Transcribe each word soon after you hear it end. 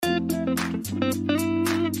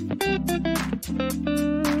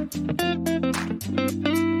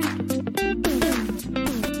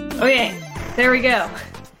Okay, there we go.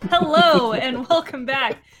 Hello and welcome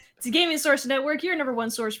back to Gaming Source Network, your number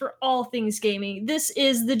one source for all things gaming. This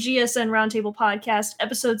is the GSN Roundtable Podcast,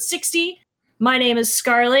 episode 60. My name is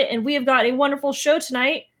Scarlett, and we have got a wonderful show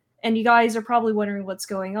tonight. And you guys are probably wondering what's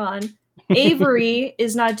going on. Avery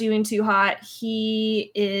is not doing too hot.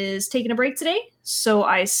 He is taking a break today, so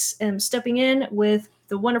I am stepping in with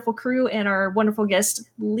the wonderful crew and our wonderful guest,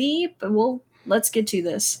 Lee. But let's get to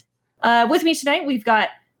this. With me tonight, we've got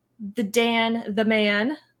the Dan the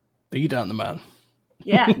Man. The Dan the Man.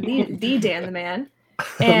 Yeah, the Dan the Man.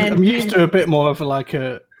 And I'm used to a bit more of a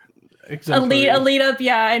lead up.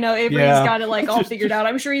 Yeah, I know. Avery's got it like all figured out.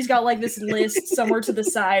 I'm sure he's got like this list somewhere to the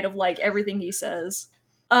side of like everything he says.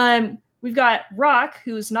 We've got Rock,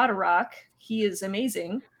 who's not a rock. He is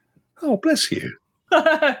amazing. Oh, bless you.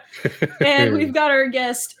 And we've got our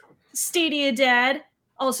guest, Stadia Dad,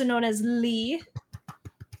 also known as Lee.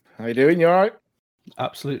 How you doing? You all right?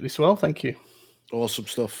 Absolutely swell, thank you. Awesome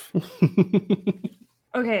stuff.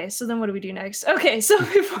 Okay, so then what do we do next? Okay, so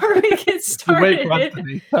before we get started... Wait for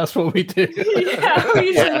Anthony. That's what we do. Yeah, we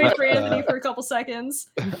usually wait for Anthony for a couple seconds.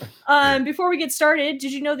 Before we get started,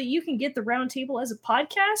 did you know that you can get the Roundtable as a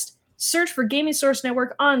podcast? Search for Gaming Source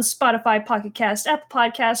Network on Spotify, Pocket Cast, Apple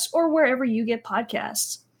Podcasts, or wherever you get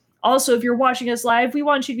podcasts. Also, if you're watching us live, we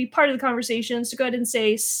want you to be part of the conversation, so go ahead and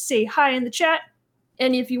say hi in the chat.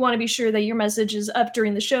 And if you want to be sure that your message is up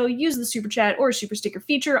during the show, use the Super Chat or Super Sticker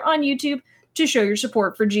feature on YouTube to show your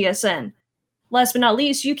support for GSN. Last but not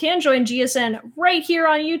least, you can join GSN right here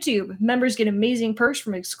on YouTube. Members get amazing perks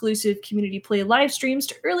from exclusive community play live streams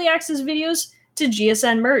to early access videos to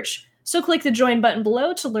GSN merch. So click the join button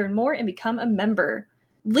below to learn more and become a member.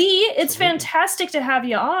 Lee, it's fantastic to have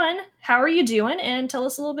you on. How are you doing? And tell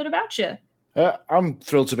us a little bit about you. I'm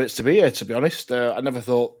thrilled to bits to be here, to be honest. I never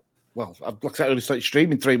thought, I only started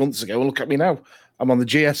streaming 3 months ago, and look at me now. I'm on the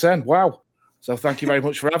GSN. Wow. So thank you very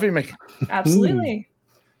much for having me. Absolutely.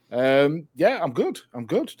 Yeah, I'm good.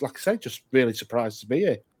 Like I say, just really surprised to be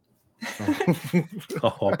here.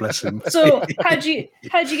 Oh, bless him. So how'd you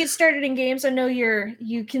get started in games? I know you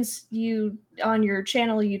on your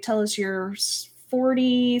channel you tell us you're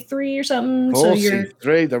 43 or something.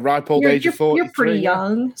 43, so the ripe old age of 43. You're pretty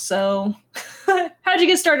young. So how'd you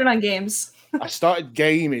get started on games? I started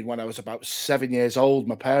gaming when I was about 7 years old.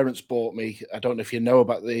 My parents bought me, I don't know if you know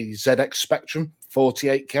about the ZX Spectrum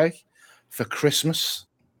 48K for Christmas.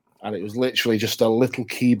 And it was literally just a little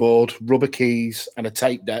keyboard, rubber keys, and a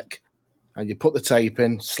tape deck. And you put the tape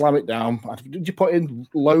in, slam it down. Did you put in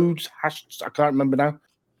loads? I can't remember now.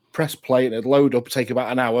 Press play, and it'd load up, take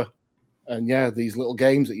about an hour. And yeah, these little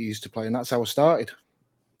games that you used to play. And that's how I started.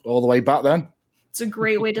 All the way back then. It's a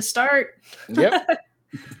great way to start. Yep.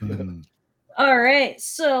 All right,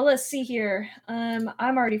 so let's see here. I'm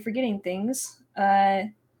already forgetting things.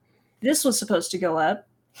 This was supposed to go up.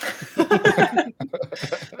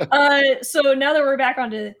 So now that we're back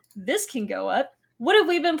onto this can go up, what have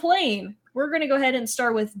we been playing? We're going to go ahead and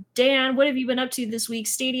start with Dan. What have you been up to this week,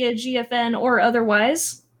 Stadia, GFN, or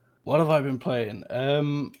otherwise? What have I been playing?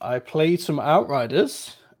 I played some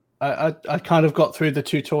Outriders. I kind of got through the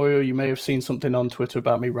tutorial. You may have seen something on Twitter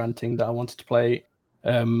about me ranting that I wanted to play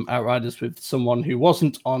Outriders with someone who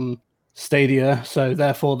wasn't on Stadia, so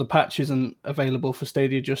therefore the patch isn't available for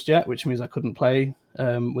Stadia just yet, which means I couldn't play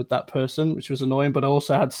with that person, which was annoying. But I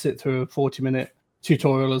also had to sit through a 40-minute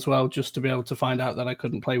tutorial as well just to be able to find out that I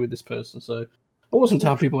couldn't play with this person. So I wasn't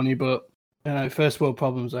happy, bunny, but first world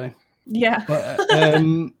problems, eh? Yeah. But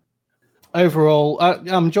overall,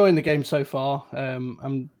 I'm enjoying the game so far.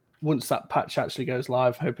 Once that patch actually goes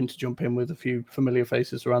live, hoping to jump in with a few familiar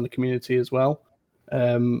faces around the community as well.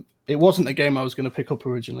 It wasn't a game I was going to pick up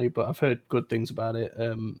originally, but I've heard good things about it,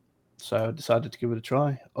 so I decided to give it a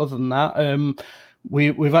try. Other than that,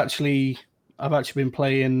 I've actually been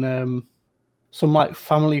playing some like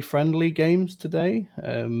family-friendly games today,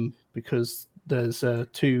 because there's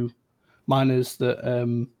two minors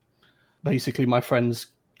that basically my friends'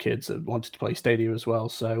 kids that wanted to play Stadia as well,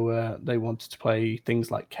 so they wanted to play things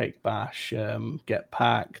like Cake Bash, Get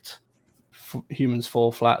Packed, Humans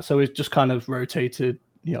Fall Flat. So it's just kind of rotated,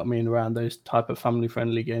 you know what I mean, around those type of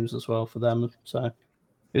family-friendly games as well for them. So it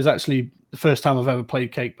was actually the first time I've ever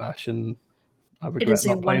played Cake Bash, and I regret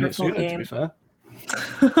not playing it sooner, to be fair.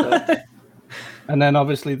 And then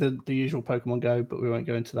obviously the usual Pokemon Go, but we won't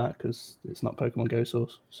go into that because it's not Pokemon Go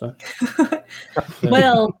source. So,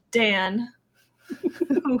 well, Dan,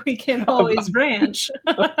 we can always branch.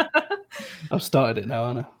 I've started it now,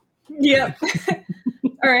 Anna. Yep.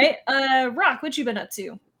 All right, Rock, what you been up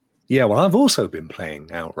to? Yeah, well, I've also been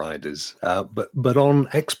playing Outriders, but on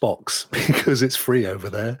Xbox because it's free over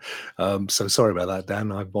there. So sorry about that, Dan.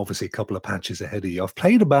 I'm obviously a couple of patches ahead of you. I've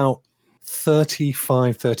played about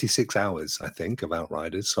 35, 36 hours, I think, of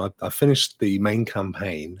Outriders. So I finished the main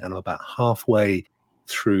campaign and I'm about halfway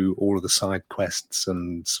through all of the side quests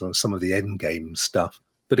and sort of some of the end game stuff.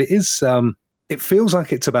 But it is... it feels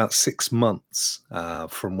like it's about 6 months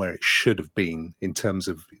from where it should have been in terms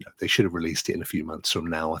of, they should have released it in a few months from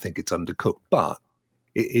now. I think it's undercooked, but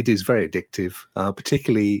it is very addictive.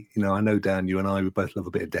 Particularly, I know, Dan, you and I, we both love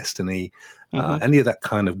a bit of Destiny. Any of that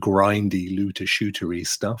kind of grindy, looter-shootery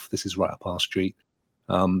stuff. This is right up our street.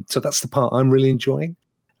 So that's the part I'm really enjoying.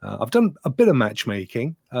 I've done a bit of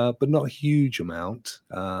matchmaking, but not a huge amount,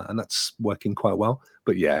 and that's working quite well.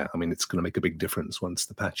 But yeah, I mean, it's going to make a big difference once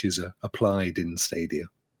the patches are applied in Stadia.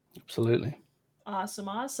 Absolutely.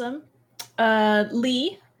 Awesome.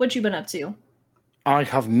 Lee, what you been up to? I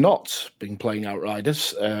have not been playing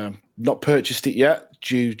Outriders. Not purchased it yet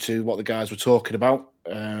due to what the guys were talking about.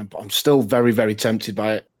 But I'm still very, very tempted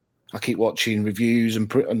by it. I keep watching reviews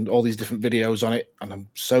and all these different videos on it, and I'm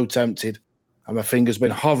so tempted. And my finger's been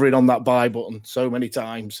hovering on that buy button so many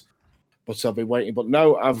times. But I've been waiting. But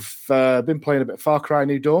no, I've been playing a bit of Far Cry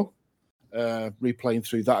New Dawn, replaying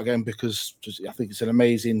through that again because I think it's an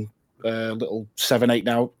amazing little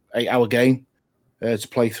 8-hour game to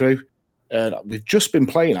play through. We've just been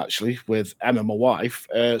playing, actually, with Emma, my wife,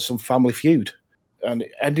 some Family Feud. And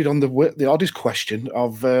it ended on the oddest question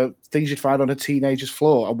of things you'd find on a teenager's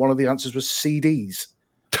floor. And one of the answers was CDs.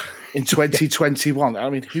 In 2021, I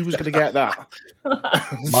mean, who was going to get that?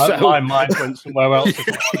 My mind went somewhere else. It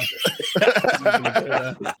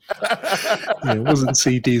wasn't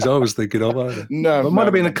CDs I was thinking of either. No, it might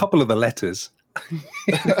have been a couple of the letters.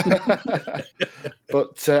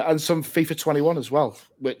 But and some FIFA 21 as well.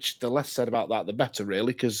 Which the less said about that, the better,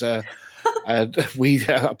 really, because we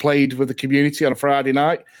played with the community on a Friday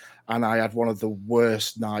night, and I had one of the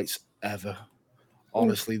worst nights ever.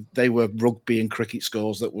 Honestly, they were rugby and cricket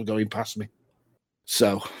scores that were going past me.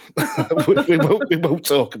 So we won't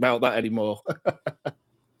talk about that anymore.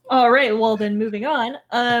 All right. Well, then moving on.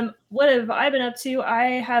 What have I been up to? I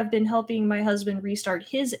have been helping my husband restart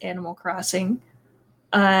his Animal Crossing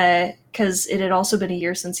because it had also been a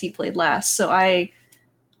year since he played last. So I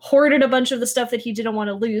hoarded a bunch of the stuff that he didn't want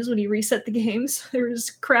to lose when he reset the games. There was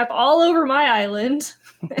crap all over my island.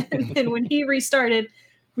 And then when he restarted,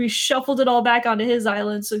 we shuffled it all back onto his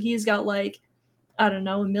island, so he's got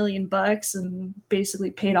 $1 million and basically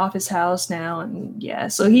paid off his house now, and yeah,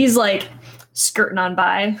 so he's skirting on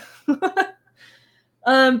by. But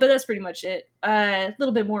that's pretty much it. A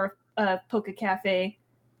little bit more Poke Cafe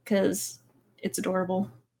because it's adorable.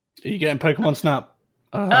 Are you getting Pokemon Snap?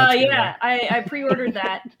 Yeah, I pre-ordered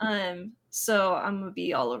that, so I'm gonna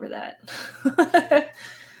be all over that.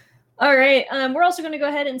 All right. We're also going to go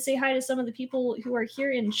ahead and say hi to some of the people who are here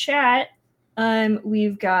in chat.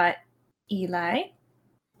 We've got Eli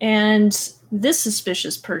and this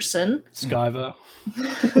suspicious person, Skyver.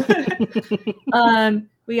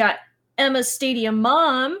 We got Emma Stadia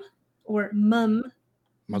Mom or Mum.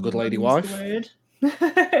 My good lady wife.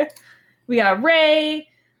 We got Ray.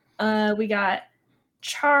 We got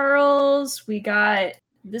Charles. We got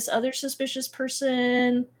this other suspicious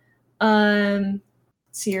person.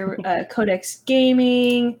 See here, Codex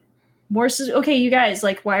Gaming, okay, you guys,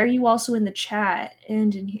 why are you also in the chat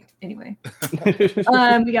and in here? Anyway,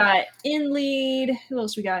 we got InLead. Who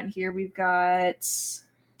else we got in here? We've got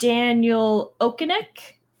Daniel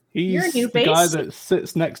Okenek. He's You're a new the base. guy that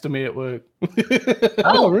sits next to me at work.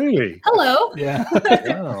 Oh, really? Hello. Yeah.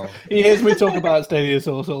 Wow. He hears me talk about Stadia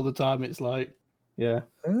Source all the time. It's like, yeah.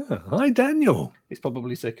 Oh, hi, Daniel. He's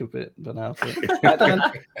probably sick of it, but now. Hi, Dan.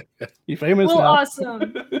 You're famous now.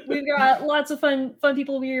 Awesome. We've got lots of fun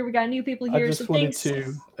people here. We got new people here. I just wanted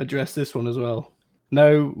to address this one as well.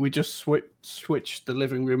 No, we just switched the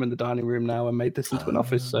living room and the dining room now and made this into an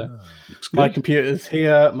office. So my computer's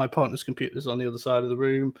here. My partner's computer's on the other side of the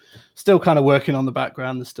room. Still kind of working on the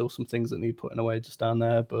background. There's still some things that need putting away just down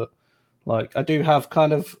there. But I do have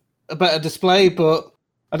kind of a better display, but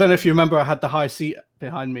I don't know if you remember I had the high seat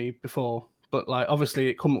behind me before, but obviously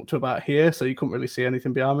it come up to about here, so you couldn't really see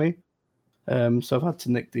anything behind me. So I've had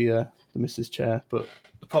to nick the missus chair, but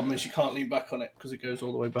the problem is you can't lean back on it because it goes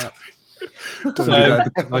all the way back.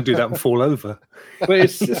 I do that and fall over. But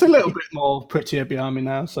it's a little bit more prettier behind me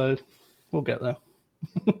now, so we'll get there.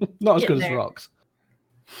 Not as good as Rock's.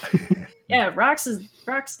 Yeah, Rock's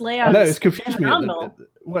layout. I know, it's confused me.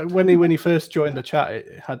 When he first joined the chat,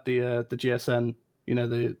 it had the GSN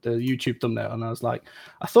the YouTube thumbnail, and I was like,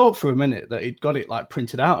 I thought for a minute that he'd got it like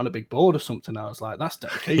printed out on a big board or something. I was like, that's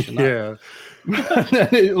dedication. Yeah. And then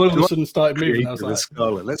it all of a sudden started moving. I was like,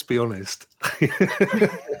 Scarlet, let's be honest.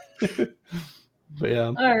 But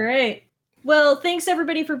yeah. All right. Well, thanks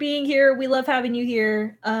everybody for being here. We love having you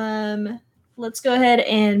here. Let's go ahead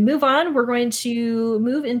and move on. We're going to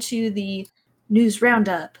move into the news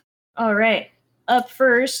roundup. All right. Up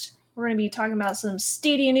first, we're going to be talking about some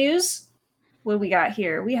Stadia news. What do we got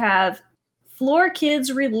here? We have Floor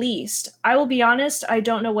Kids released. I will be honest, I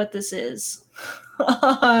don't know what this is.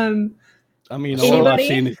 I mean, all I've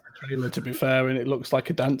seen is the trailer, to be fair, and it looks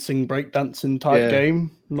like a breakdancing type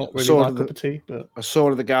game. Not really my cup of tea, but I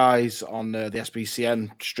saw the guys on the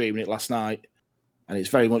SBCN streaming it last night, and it's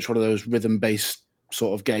very much one of those rhythm-based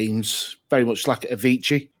sort of games, very much like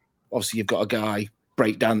Avicii. Obviously, you've got a guy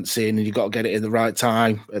breakdancing, and you've got to get it in the right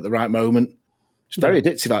time at the right moment. It's very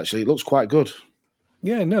addictive, actually. It looks quite good.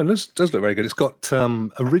 Yeah, no, it does look very good. It's got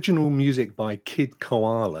original music by Kid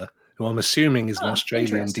Koala, who I'm assuming is an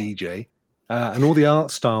Australian DJ. And all the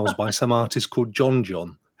art styles by some artist called John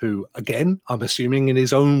John, who, again, I'm assuming in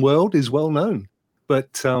his own world is well known.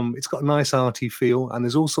 But it's got a nice arty feel, and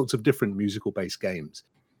there's all sorts of different musical-based games.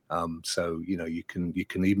 So you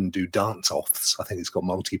can even do dance-offs. I think it's got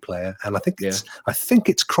multiplayer, and I think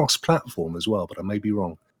it's cross-platform as well, but I may be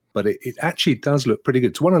wrong. But it actually does look pretty good.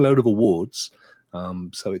 It's won a load of awards,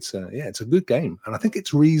 so it's a good game, and I think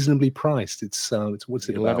it's reasonably priced. It's what's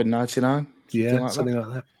it about? $11.99. Yeah, something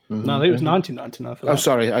like that. Mm-hmm. No, it was $19.99 for that. Oh,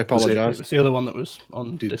 sorry, I apologise. It was the other one that was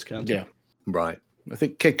on discount. Yeah, right. I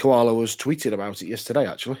think Kid Koala was tweeted about it yesterday,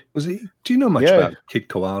 actually. Was he? Do you know much about Kid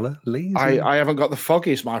Koala, Lee? I haven't got the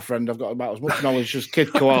foggiest, my friend. I've got about as much knowledge as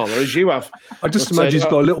Kid Koala as you have. I just imagine he's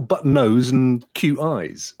got a little button nose and cute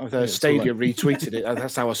eyes. Stadia retweeted it.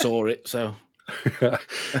 That's how I saw it. So,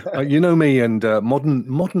 you know me and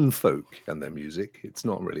modern folk and their music. It's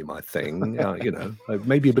not really my thing.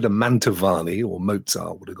 Maybe a bit of Mantovani or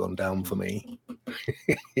Mozart would have gone down for me.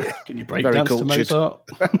 Can you break dance to Mozart?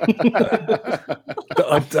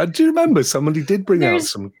 I do remember somebody did bring out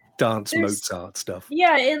some dance Mozart stuff.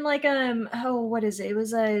 Yeah, in like what is it? It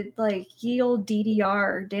was a like ye old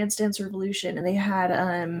DDR Dance Revolution, and they had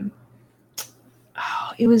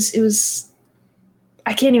it was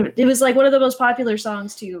I can't even. It was like one of the most popular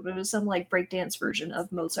songs too, but it was some like breakdance version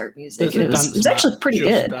of Mozart music. It was actually pretty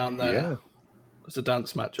good. Down there. Yeah, it's a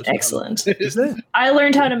dance match. Excellent. Is there? I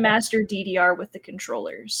learned how to master DDR with the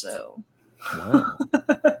controller. So. Wow.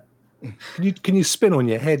 Can you spin on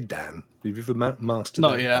your head, Dan? Have you ever mastered?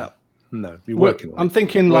 Not yet. No, you're working on it. I'm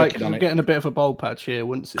thinking I'm getting a bit of a bowl patch here.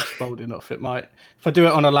 Once it's bold enough, it might. If I do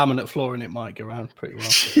it on a laminate flooring, it might go around pretty well.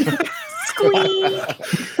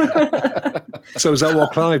 So is that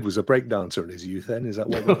what Clive was, a breakdancer in his youth then? Is that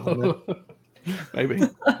what went on there? Maybe.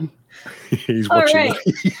 He's watching. All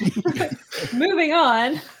right. Moving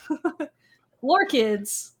on. Floor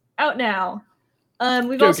Kids out now.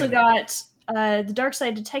 We've also got The Dark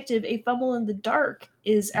Side Detective, A Fumble in the Dark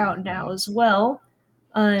is out now as well.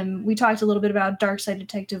 We talked a little bit about Dark Side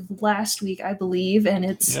Detective last week, I believe, and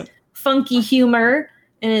it's funky humor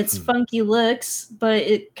and it's funky looks, but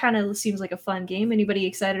it kind of seems like a fun game. Anybody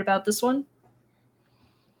excited about this one?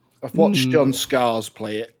 I've watched John Scars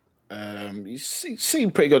play it. He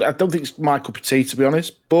seemed pretty good. I don't think it's my cup of tea, to be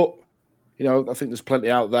honest, but I think there's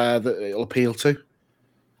plenty out there that it'll appeal to.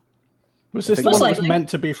 Was this the one that was meant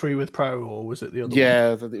to be free with Pro, or was it the other one?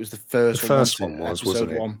 Yeah, it was the first one. The first one was,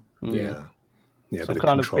 wasn't it? One. Yeah. Yeah, so I'm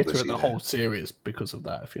kind of bitter at the whole series because of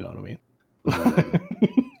that, if you know what I mean.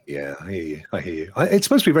 Yeah, I hear you. It's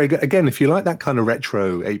supposed to be very good. Again, if you like that kind of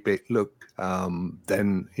retro 8-bit look,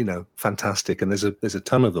 then fantastic. And there's a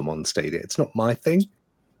ton of them on Stadia. It's not my thing,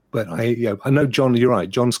 but I know John. You're right.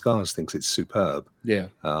 John Scars thinks it's superb. Yeah.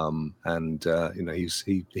 He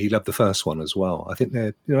loved the first one as well. I think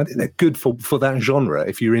they're good for that genre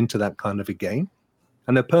if you're into that kind of a game,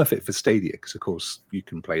 and they're perfect for Stadia because of course you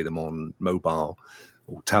can play them on mobile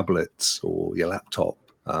or tablets or your laptop,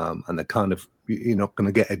 and they're kind of. You're not going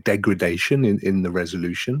to get a degradation in the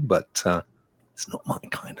resolution, but it's not my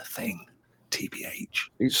kind of thing, TBH.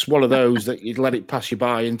 It's one of those that you'd let it pass you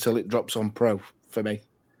by until it drops on Pro for me.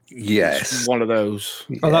 Yes. It's one of those.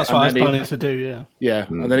 Yeah. Oh, that's what I was planning to do, yeah. Yeah,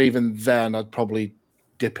 and then even then I'd probably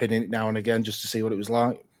dip in it now and again just to see what it was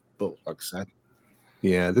like. But like I said.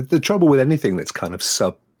 Yeah, the trouble with anything that's kind of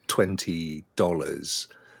sub $20,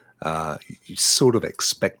 you sort of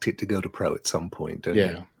expect it to go to Pro at some point, don't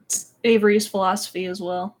you? Avery's philosophy as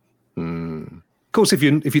well. Of course, if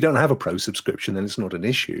you don't have a Pro subscription, then it's not an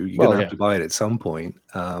issue. You're going to have to buy it at some point.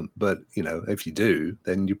 But if you do,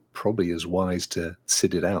 then you're probably as wise to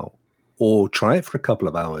sit it out or try it for a couple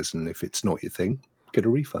of hours, and if it's not your thing, get a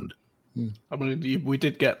refund. I mean, we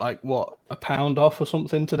did get like what, £1 off or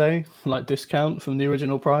something today, like discount from the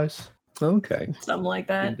original price. Okay, Something like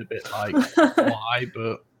that. Seemed a bit like why,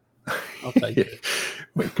 but I'll take it.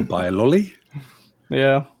 Well, you can buy a lolly.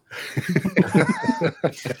 Yeah.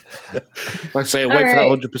 Like I say, wait for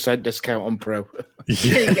that 100% discount on Pro.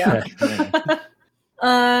 There you go.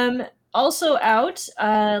 Also out,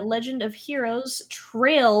 Legend of Heroes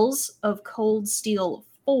Trails of Cold Steel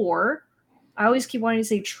 4. I always keep wanting to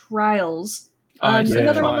say Trials.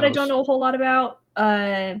 Another one that I don't know a whole lot about,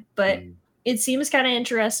 but it seems kind of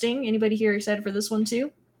interesting. Anybody here excited for this one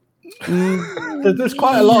too? There's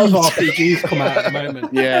quite a lot of RPGs come out at the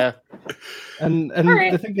moment. Yeah. And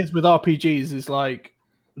the thing is with RPGs is like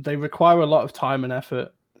they require a lot of time and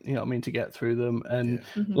effort, you know what I mean, to get through them. And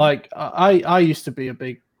like I used to be a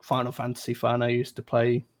big Final Fantasy fan. I used to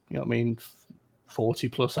play, you know what I mean, 40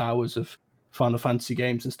 plus hours of Final Fantasy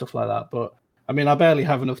games and stuff like that. But I mean, I barely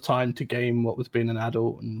have enough time to game what with being an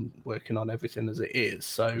adult and working on everything as it is.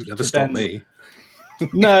 So never stop me.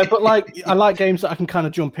 No, but like I like games that I can kind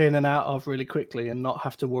of jump in and out of really quickly and not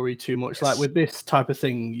have to worry too much. Like with this type of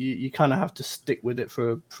thing, you kind of have to stick with it for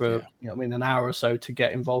you know what I mean, an hour or so to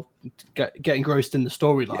get involved, get engrossed in the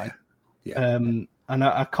storyline. And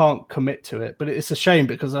I can't commit to it, but it's a shame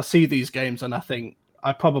because I see these games and I think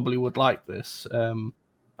I probably would like this.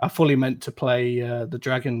 I fully meant to play the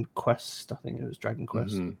Dragon Quest. I think it was Dragon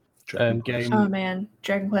Quest. Game. Oh man,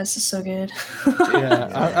 Dragon Quest is so good.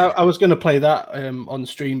 I was going to play that on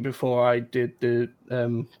stream before I did the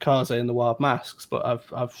Kaze and the Wild Masks, but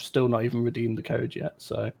I've still not even redeemed the code yet.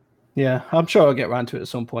 So yeah, I'm sure I'll get around to it at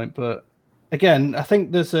some point. But again, I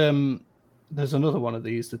think there's another one of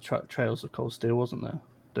these, the Trails of Cold Steel, wasn't there?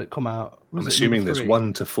 That come out. I'm assuming there's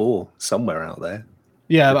 1 to 4 somewhere out there.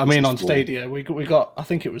 Yeah, I mean on Stadia, we got I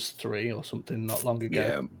think it was 3 or something not long ago.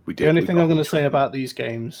 Yeah, we did. The only thing I'm going to say about these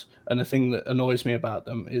games, and the thing that annoys me about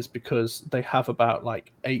them, is because they have about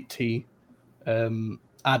like 80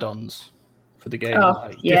 add-ons for the game,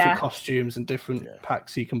 different costumes and different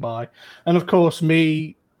packs you can buy. And of course,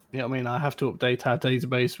 me, you know what I mean, I have to update our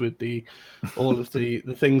database with all of the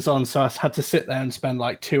things on, so I had to sit there and spend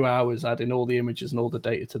like 2 hours adding all the images and all the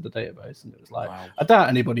data to the database, and it was like, wow. I doubt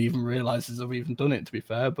anybody even realizes I've even done it, to be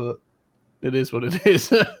fair, but it is what it is.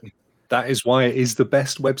 That is why it is the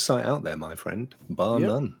best website out there, my friend, bar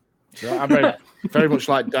none. Yeah, I'm very much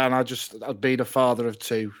like Dan. I've been a father of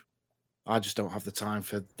 2. I just don't have the time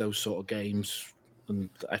for those sort of games. And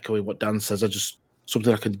echoing what Dan says,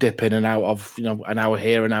 something I can dip in and out of, you know, an hour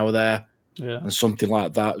here, an hour there, and something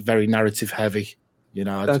like that. Very narrative heavy, you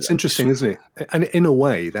know. That's interesting, isn't it? And in a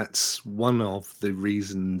way, that's one of the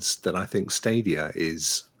reasons that I think Stadia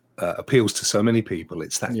appeals to so many people.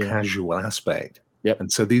 It's that casual aspect. Yep.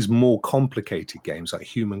 And so these more complicated games, like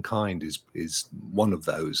Humankind, is one of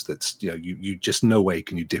those. That's, you know, you just no way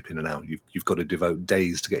can you dip in and out. You've got to devote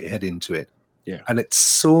days to get your head into it. Yeah. And it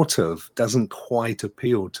sort of doesn't quite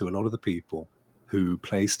appeal to a lot of the people who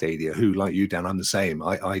play Stadia, who, like you, Dan, I'm the same.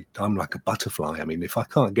 I'm like a butterfly. I mean, if I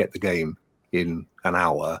can't get the game in an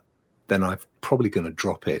hour, then I'm probably going to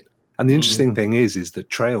drop it. And the interesting thing is that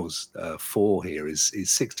Trails 4 here is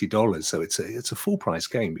 $60, so it's a full price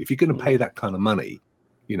game. If you're going to pay that kind of money,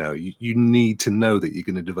 you know, you need to know that you're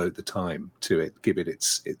going to devote the time to it, give it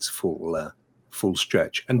its full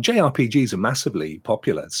stretch. And JRPGs are massively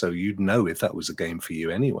popular, so you'd know if that was a game for you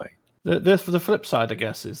anyway. The flip side, I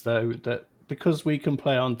guess, is though that because we can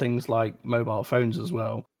play on things like mobile phones as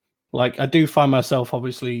well, like I do find myself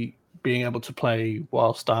obviously being able to play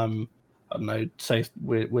whilst I'm, I don't know, say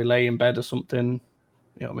we're laying in bed or something.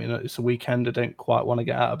 You know what I mean? It's a weekend. I don't quite want to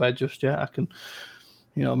get out of bed just yet. I can,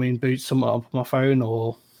 you know what I mean, boot something up my phone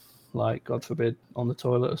or, like, God forbid, on the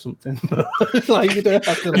toilet or something. But like, you don't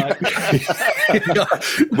have to, like...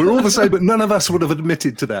 We're all the same, but none of us would have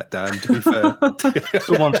admitted to that, Dan, to be fair.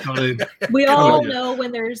 Someone's got in. We all know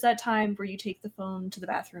when there's that time where you take the phone to the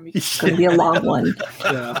bathroom. It's going to be a long one.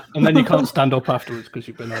 Yeah, and then you can't stand up afterwards because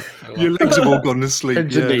you've been up. Your legs have all gone to sleep.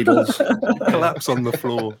 Needles. Collapse on the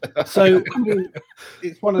floor. So, I mean,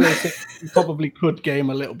 it's one of those things you probably could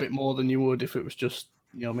game a little bit more than you would if it was just,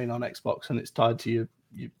 you know what I mean, on Xbox and it's tied to your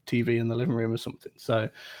TV in the living room or something. So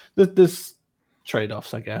there's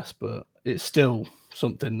trade-offs, I guess, but it's still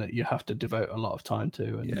something that you have to devote a lot of time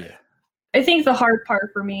to. And I think the hard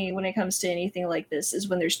part for me when it comes to anything like this is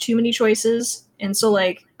when there's too many choices. And so,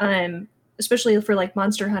 like, especially for like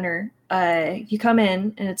Monster Hunter, you come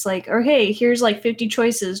in and it's like, oh, hey, here's like 50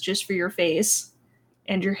 choices just for your face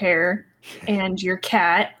and your hair and your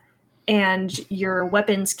cat and your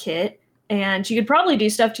weapons kit. And you could probably do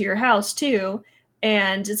stuff to your house too.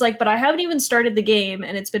 And it's like, but I haven't even started the game,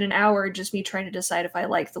 and it's been an hour just me trying to decide if I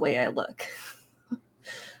like the way I look.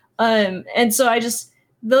 And so I just,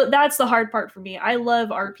 that's the hard part for me. I love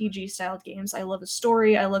RPG styled games. I love a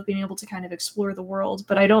story. I love being able to kind of explore the world,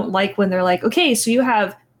 but I don't like when they're like, okay, so you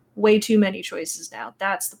have way too many choices now.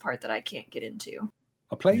 That's the part that I can't get into.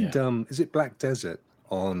 I played, is it Black Desert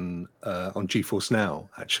on GeForce Now,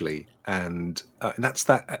 actually? And that's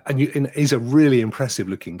that. And it's a really impressive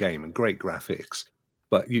looking game and great graphics.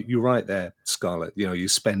 But you're right there, Scarlett. You know, you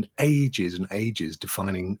spend ages and ages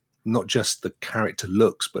defining not just the character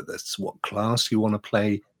looks, but that's what class you want to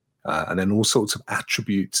play, and then all sorts of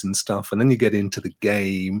attributes and stuff. And then you get into the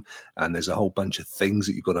game, and there's a whole bunch of things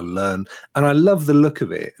that you've got to learn. And I love the look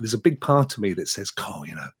of it. There's a big part of me that says, "Cole,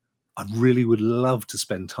 you know, I really would love to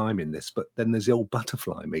spend time in this." But then there's the old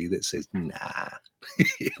butterfly me that says, "Nah,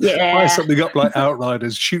 fire something up like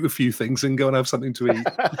Outriders, shoot a few things, and go and have something to eat."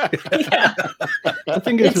 The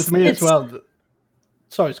thing is with me as well.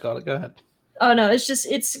 Sorry, Scarlett, go ahead. Oh no, it's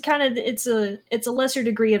a lesser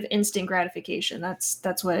degree of instant gratification.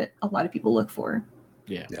 That's what a lot of people look for.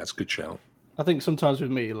 Yeah, that's a good shout. I think sometimes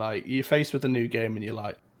with me, like, you're faced with a new game and you're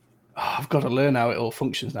like, oh, I've got to learn how it all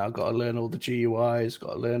functions now. I've got to learn all the GUIs,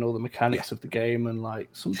 got to learn all the mechanics of the game, and like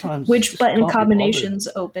sometimes which button combinations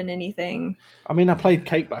open anything. I mean, I played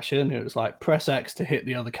Cake Bash earlier. It was like press X to hit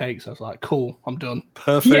the other cakes. I was like, cool, I'm done.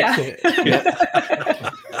 Perfect.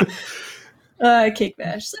 Cake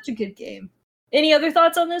Bash, such a good game. Any other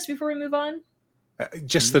thoughts on this before we move on?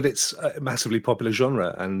 Just that it's a massively popular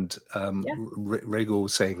genre, and Regal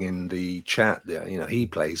was saying in the chat that, you know,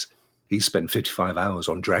 he's spent 55 hours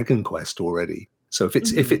on Dragon Quest already. So if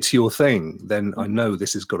it's your thing, then I know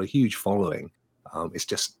this has got a huge following. It's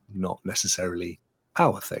just not necessarily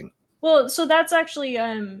our thing. Well, so that's actually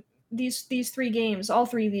these three games. All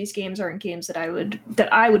three of these games aren't games that I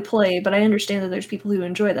would play, but I understand that there's people who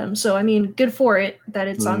enjoy them. So I mean, good for it that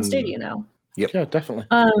it's on Stadia now. Yep. Yeah, definitely.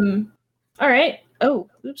 All right. Oh,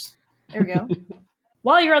 oops. There we go.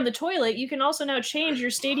 While you're on the toilet, you can also now change your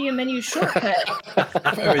Stadia menu shortcut.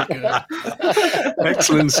 Very good.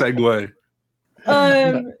 Excellent segue.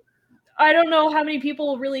 I don't know how many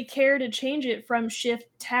people really care to change it from Shift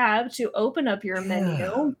Tab to open up your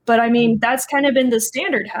menu, but I mean, that's kind of been the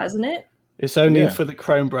standard, hasn't it? It's only for the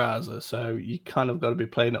Chrome browser, so you kind of got to be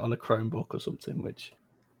playing it on a Chromebook or something, which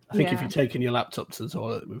I think if you're taking your laptop to the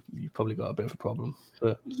toilet, you've probably got a bit of a problem.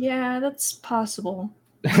 But yeah, that's possible.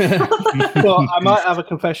 Well, I might have a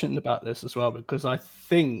confession about this as well, because I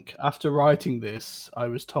think after writing this, I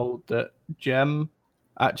was told that Jem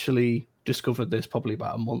actually discovered this probably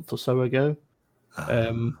about a month or so ago.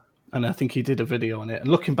 And I think he did a video on it.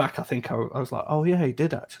 And looking back, I think I was like, oh, yeah, he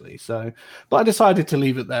did actually. So, but I decided to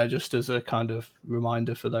leave it there just as a kind of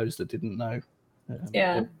reminder for those that didn't know.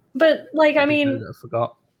 But like, I mean, I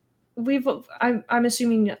forgot. I'm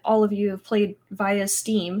assuming all of you have played via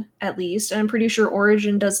Steam at least, and I'm pretty sure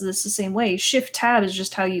Origin does this the same way. Shift Tab is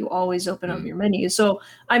just how you always open up your menu. So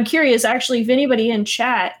I'm curious, actually, if anybody in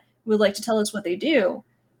chat would like to tell us what they do.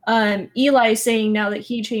 Eli is saying now that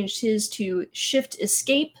he changed his to Shift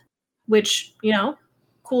Escape, which, you know,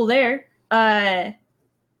 cool there. I'm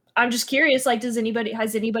just curious, like, has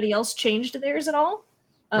anybody else changed theirs at all?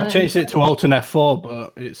 I changed it to Alt and F4,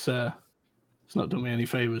 but it's not done me any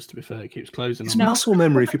favors, to be fair. It keeps closing. It's muscle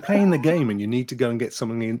memory. If you're playing the game and you need to go and get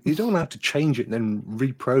something in, you don't have to change it and then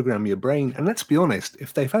reprogram your brain. And let's be honest,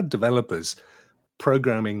 if they've had developers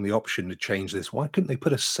programming the option to change this, why couldn't they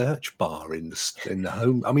put a search bar in the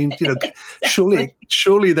home? I mean, you know,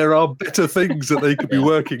 surely there are better things that they could be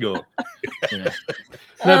working on. No,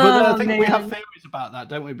 but I think we have theories about that,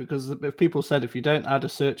 don't we? Because if people said if you don't add a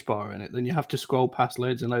search bar in it, then you have to scroll past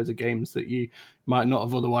loads and loads of games that you might not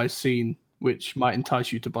have otherwise seen, which might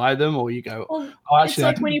entice you to buy them, or you go, well, oh, actually, it's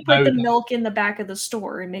like when you put the milk in the back of the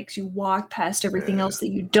store, it makes you walk past everything else that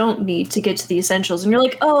you don't need to get to the essentials. And you're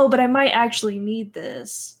like, oh, but I might actually need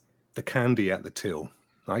this. The candy at the till.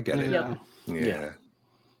 I get it. Yeah.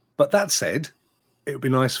 But that said, it would be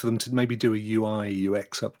nice for them to maybe do a UI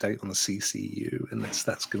UX update on the CCU, and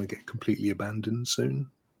that's going to get completely abandoned soon.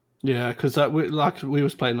 Yeah, because we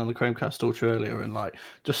was playing on the Chromecast Ultra earlier, and like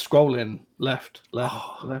just scrolling left.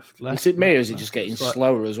 Is it me, or is it just getting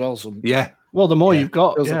slower as well? Well, the more you've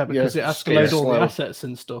got, because it has to load all the assets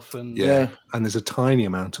and stuff, and and there's a tiny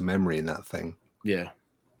amount of memory in that thing. Yeah,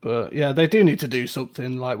 but yeah, they do need to do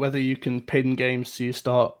something, like whether you can pin games to your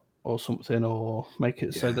start or something, or make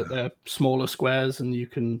it so that they're smaller squares and you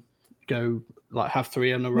can go like have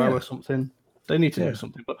 3 in a row or something. They need to do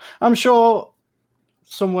something, but I'm sure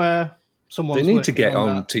somewhere someone's They need to working get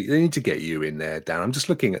on. that. They need to get you in there, Dan. I'm just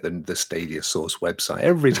looking at the Stadia Source website.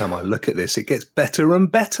 Every time I look at this, it gets better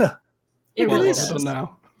and better. It What really have I does. done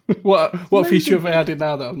now? What feature have I added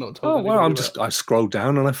now that I've not told? Oh well, anybody about? I scrolled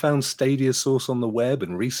down and I found Stadia Source on the web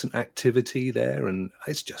and recent activity there, and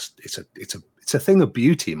it's a thing of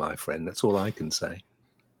beauty, my friend. That's all I can say.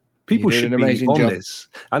 People You did should an be amazing on job. this,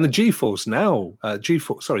 and the GeForce Now, the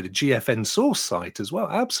GFN Source site as well.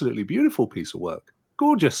 Absolutely beautiful piece of work,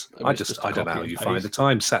 gorgeous. I mean, it's just a I don't know copy how and you find paste. the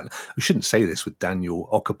time. We shouldn't say this with Daniel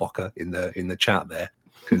Okaboka in the chat there.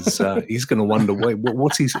 Because he's going to wonder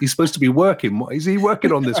what's he's supposed to be working. What is he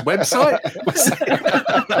working on this website?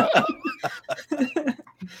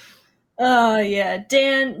 Oh yeah,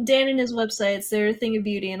 Dan and his websites, they're a thing of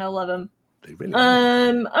beauty, and I love them. They really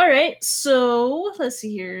are. All right, so let's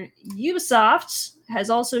see here. Ubisoft has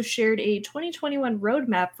also shared a 2021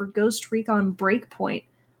 roadmap for Ghost Recon Breakpoint.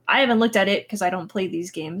 I haven't looked at it because I don't play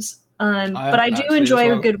these games. But I haven't do actually enjoy as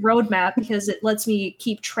a well. good roadmap because it lets me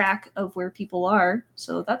keep track of where people are.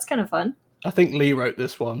 So that's kind of fun. I think Lee wrote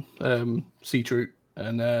this one, Sea Troop,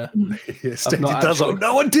 and Yes, I've it not does. actually-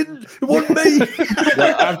 No, I didn't. It wasn't me.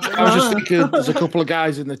 I was just thinking, there's a couple of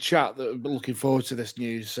guys in the chat that are looking forward to this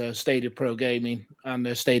news. Stadia Pro Gaming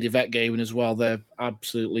and Stadia Vet Gaming as well. They're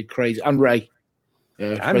absolutely crazy. And Ray.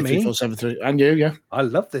 And Ray me. 3473. And you, yeah. I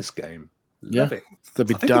love this game. Love it. They'll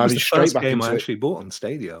be I think it was diving the straight first back game into I it. actually bought on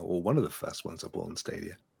Stadia, or one of the first ones I bought on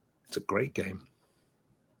Stadia. It's a great game.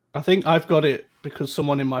 I think I've got it because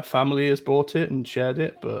someone in my family has bought it and shared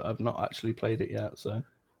it, but I've not actually played it yet. So,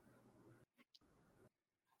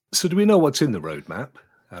 do we know what's in the roadmap?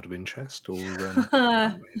 Out of interest, or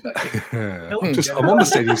I'm on the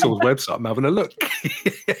Stadia Source website. I'm having a look.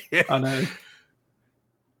 I know.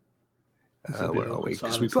 Where are we? Because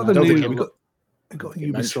Silence we've got now. the Don't new. think We've it got, we've got think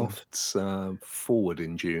it mentioned. Ubisoft's forward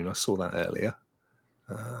in June. I saw that earlier.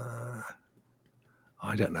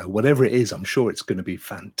 I don't know. Whatever it is, I'm sure it's going to be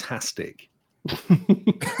fantastic.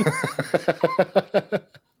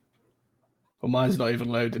 Well, mine's not even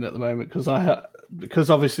loading at the moment because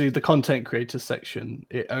obviously the content creator section,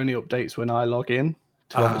 it only updates when I log in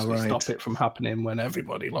to obviously right. stop it from happening when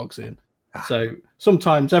everybody logs in. Ah. So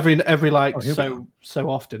sometimes every like Oh, here we so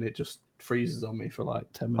often it just freezes on me for like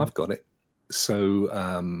 10 minutes. I've got it. So,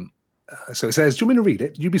 so it says, do you want me to read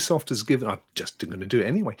it? Ubisoft has given, I'm just going to do it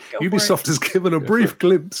anyway. Go for Ubisoft has given a Go for brief it.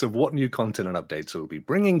 glimpse of what new content and updates it will be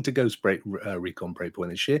bringing to Ghost Recon Breakpoint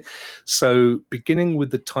this year. So, beginning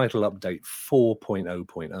with the title update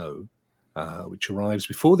 4.0.0, which arrives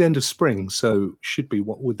before the end of spring. So, should be,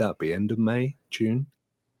 what would that be? End of May, June?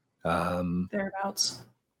 Thereabouts.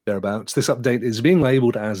 Thereabouts. This update is being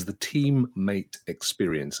labeled as the Teammate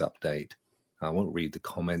Experience Update. I won't read the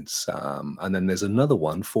comments. And then there's another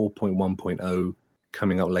one, 4.1.0,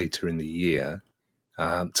 coming up later in the year.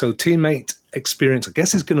 So Teammate Experience, I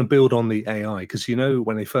guess, is going to build on the AI, because, you know,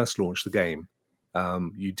 when they first launched the game,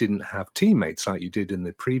 you didn't have teammates like you did in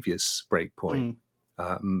the previous Breakpoint.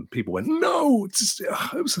 People went, no,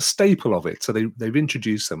 it was a staple of it. So they've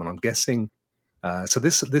introduced them, and I'm guessing so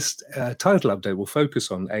this title update will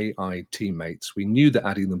focus on AI teammates. We knew that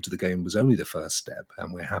adding them to the game was only the first step,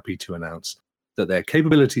 and we're happy to announce that their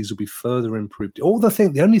capabilities will be further improved.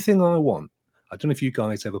 The only thing I want, I don't know if you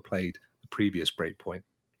guys ever played the previous Breakpoint,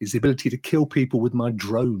 is the ability to kill people with my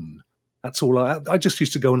drone. That's all. I just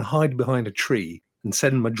used to go and hide behind a tree and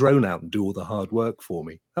send my drone out and do all the hard work for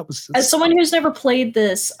me. That was As someone who's never played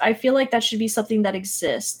this, I feel like that should be something that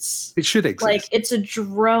exists. it should exist. Like it's a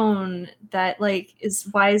drone that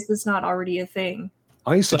why is this not already a thing?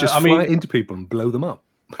 I used to So, just I fly mean- into people and blow them up.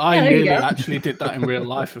 I Yeah, there you nearly go. actually did that in real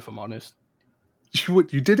life, if I'm honest. You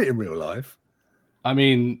did it in real life. I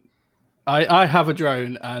mean, I have a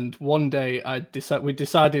drone, and one day we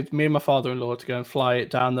decided, me and my father-in-law, to go and fly it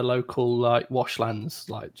down the local like washlands,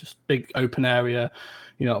 like just big open area.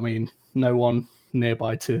 You know what I mean? No one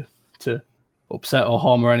nearby to upset or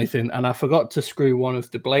harm or anything. And I forgot to screw one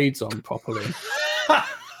of the blades on properly.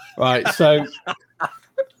 Right, so.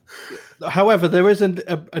 However, there is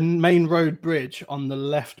a main road bridge on the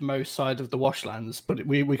leftmost side of the washlands, but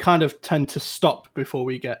we kind of tend to stop before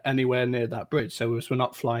we get anywhere near that bridge, so we're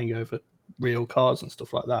not flying over real cars and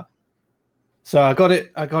stuff like that. So I got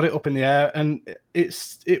it up in the air, and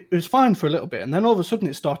it was fine for a little bit, and then all of a sudden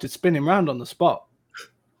it started spinning around on the spot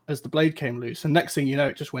as the blade came loose, and next thing you know,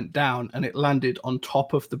 it just went down and it landed on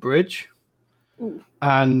top of the bridge. Ooh.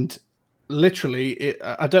 And literally,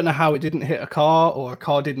 I don't know how it didn't hit a car or a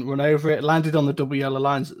car didn't run over it. It landed on the double yellow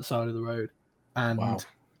lines at the side of the road, and Wow.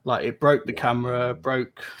 like it broke the camera,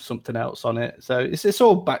 broke something else on it. So it's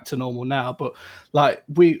all back to normal now. But like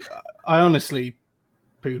I honestly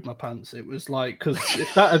pooed my pants. It was like, because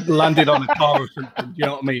if that had landed on a car or something, you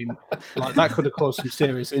know what I mean? Like that could have caused some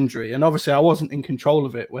serious injury. And obviously I wasn't in control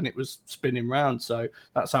of it when it was spinning round. So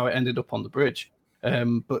that's how it ended up on the bridge.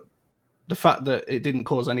 But the fact that it didn't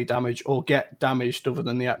cause any damage or get damaged other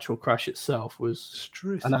than the actual crash itself was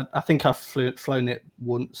truth. And I think I've flown it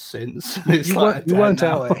once since. You weren't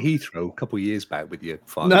out at Heathrow a couple of years back with your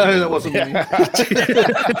father. No, that wasn't me.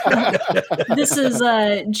 This is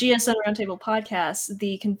GSN Roundtable Podcast,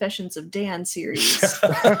 the Confessions of Dan series.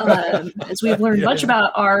 As we've learned much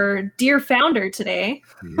about our dear founder today.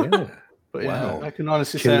 Yeah. But Wow. I can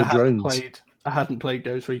honestly Killer say I hadn't played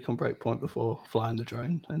Ghost Recon Breakpoint before flying the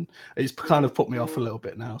drone, and it's kind of put me off a little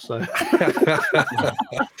bit now. So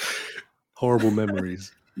horrible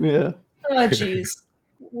memories. Yeah. Oh, geez.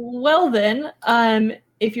 Well, then,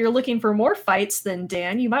 if you're looking for more fights than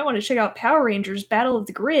Dan, you might want to check out Power Rangers Battle of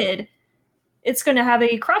the Grid. It's going to have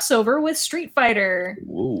a crossover with Street Fighter.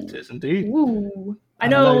 Ooh, it is indeed. Ooh. I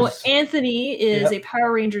know Anthony is a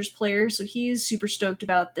Power Rangers player, so he's super stoked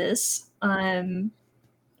about this.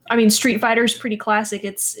 I mean, Street Fighter is pretty classic.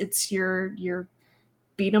 It's your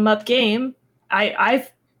beat 'em up game.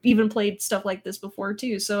 I've even played stuff like this before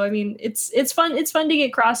too. So I mean, it's fun. It's fun to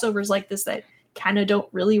get crossovers like this that kind of don't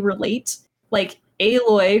really relate. Like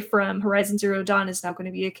Aloy from Horizon Zero Dawn is now going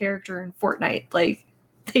to be a character in Fortnite. Like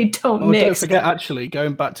they don't mix. Don't forget, actually,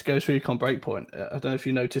 going back to Ghost Recon Breakpoint, I don't know if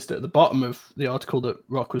you noticed it at the bottom of the article that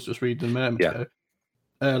Rock was just reading a moment ago.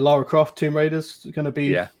 Lara Croft, Tomb Raider's going to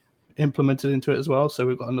be implemented into it as well. So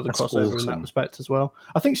we've got another crossover in that respect as well.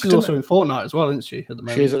 I think she's also in Fortnite as well, isn't she? At the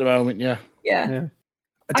moment, she is at the moment. Yeah. I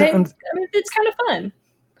mean, it's kind of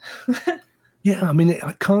fun. Yeah, I mean,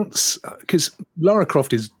 I can't, because Lara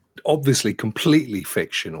Croft is obviously completely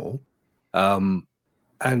fictional, and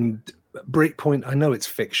Breakpoint, I know it's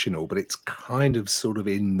fictional, but it's kind of sort of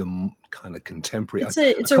in the kind of contemporary. It's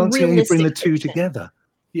I can't see how you bring the two fiction. together.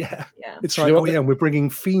 Yeah, it's You like, know oh yeah, and we're bringing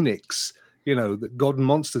Phoenix, you know, the God and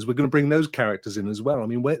Monsters. We're going to bring those characters in as well. I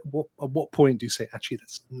mean, at what point do you say actually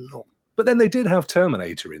that's not? But then they did have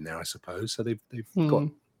Terminator in there, I suppose. So they've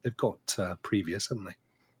got previous, haven't they?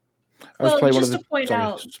 I was playing one of the. To point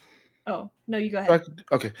out. Oh no, you go ahead.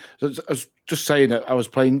 Okay, so I was just saying that I was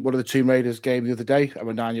playing one of the Tomb Raiders game the other day, and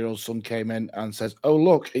my 9-year-old son came in and says, "Oh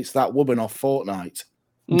look, it's that woman off Fortnite."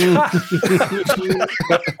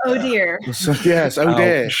 Oh dear. So, yes, oh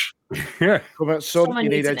dear. Yeah. Come on, son, Someone you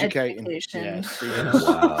need needs an educating. education. Yes.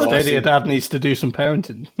 Wow. Stadia Dad needs to do some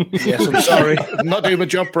parenting. Yes, I'm sorry. I'm not doing my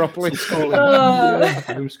job properly.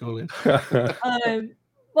 Homeschooling.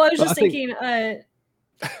 Well, I was just thinking.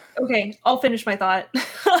 Okay, I'll finish my thought.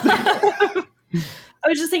 I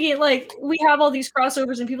was just thinking, like, we have all these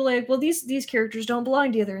crossovers, and people are like, well, these characters don't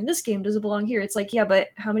belong together, and this game doesn't belong here. It's like, yeah, but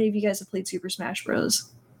how many of you guys have played Super Smash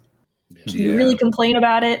Bros? Do you really complain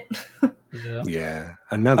about it? Yeah,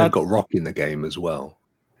 and now they've got Rock in the game as well.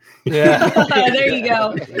 Yeah, there you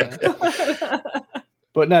go.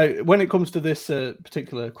 But no, when it comes to this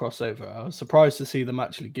particular crossover, I was surprised to see them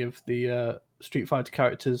actually give the Street Fighter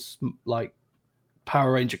characters like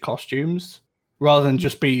Power Ranger costumes rather than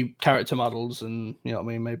just be character models and, you know what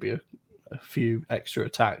I mean, maybe a few extra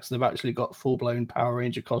attacks. They've actually got full-blown Power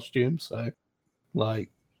Ranger costumes. So, like,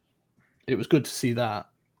 it was good to see that.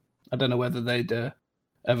 I don't know whether they'd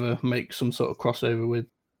ever make some sort of crossover with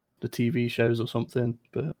the TV shows or something,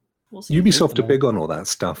 but we'll see. Ubisoft are big on all that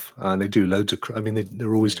stuff, and they do loads of. I mean,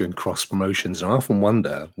 they're always doing cross promotions, and I often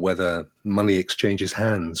wonder whether money exchanges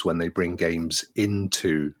hands when they bring games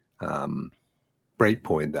into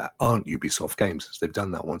Breakpoint that aren't Ubisoft games. They've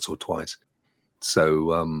done that once or twice.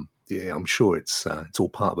 So yeah, I'm sure it's all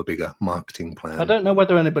part of a bigger marketing plan. I don't know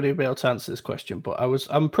whether anybody will be able to answer this question, but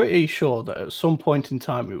I'm pretty sure that at some point in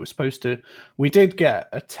time we did get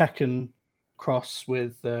a Tekken cross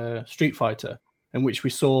with Street Fighter, in which we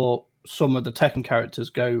saw some of the Tekken characters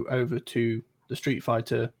go over to the Street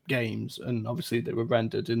Fighter games, and obviously they were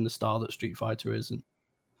rendered in the style that Street Fighter is.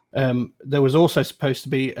 And there was also supposed to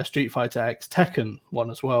be a Street Fighter X Tekken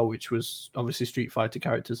one as well, which was obviously Street Fighter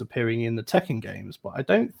characters appearing in the Tekken games, but I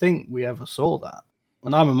don't think we ever saw that.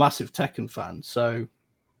 And I'm a massive Tekken fan, so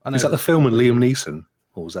I know. Is that the film with Liam Neeson,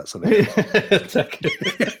 or was that something else? Tekken.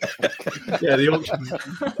 Yeah, the auction.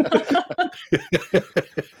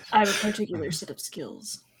 I have a particular set of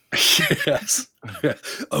skills. Yes.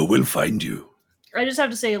 I will find you. I just have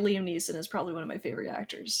to say Liam Neeson is probably one of my favorite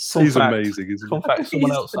actors. He's amazing, isn't he? In fact,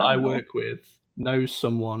 someone else that I phenomenal. work with knows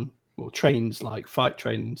someone, or trains, like fight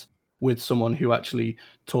trainings, with someone who actually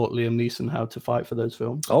taught Liam Neeson how to fight for those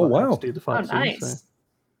films. Oh, like, how wow. to do the Oh, fight scenes, nice. so.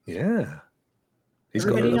 Yeah. He's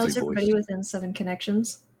got a Everybody lovely knows everybody voice. within 7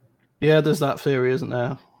 Connections. Yeah, there's that theory, isn't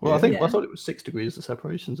there? Well, I Yeah. thought it was 6 degrees of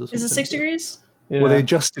separations or something. Is it 6 degrees? Yeah. Well, they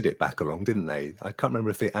adjusted it back along, didn't they? I can't remember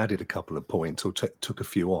if they added a couple of points or took a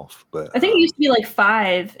few off. But I think it used to be like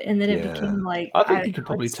 5, and then it Yeah. became like. I think you don't could know,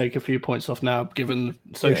 probably it's- take a few points off now, given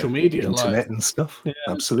social media. internet and stuff. Yeah.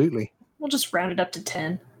 Absolutely. We'll just round it up to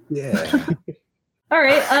 10. Yeah. All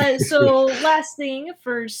right. So last thing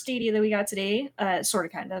for Stadia that we got today, sort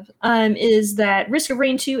of, kind of, is that Risk of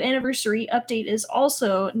Rain 2 Anniversary update is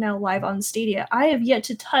also now live on Stadia. I have yet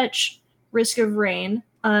to touch Risk of Rain.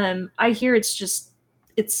 I hear it's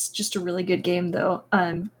just a really good game, though.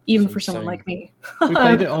 Even It's for someone insane. like me. We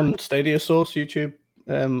played it on Stadia Source YouTube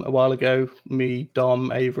a while ago. Me,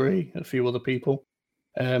 Dom, Avery, and a few other people.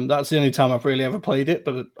 That's the only time I've really ever played it,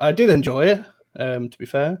 but I did enjoy it. To be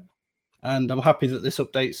fair. And I'm happy that this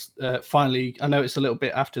update's finally. I know it's a little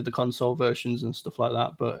bit after the console versions and stuff like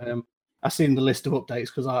that, but I've seen the list of updates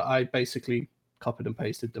because I basically copied and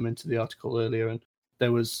pasted them into the article earlier, and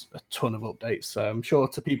there was a ton of updates. So I'm sure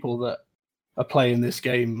to people that are playing this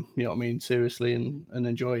game, you know what I mean, seriously and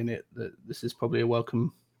enjoying it, that this is probably a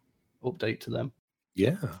welcome update to them.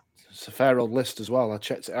 Yeah. It's a fair old list as well. I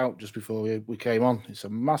checked it out just before we came on. It's a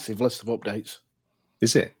massive list of updates.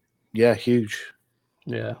 Is it? Yeah, huge.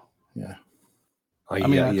 Yeah. Yeah. I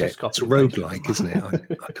mean, I yeah. just It's a copied and pasted roguelike, them. isn't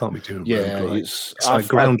it? I can't be doing Yeah, roguelike. it's It's like I've-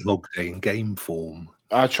 Groundhog Day in game form.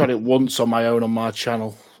 I tried it once on my own on my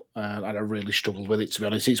channel, and I really struggled with it, to be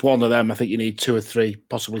honest. It's one of them. I think you need 2 or 3,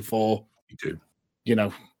 possibly 4, You do. you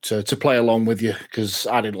know, to play along with you, because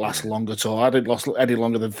I didn't last long at all. I didn't last any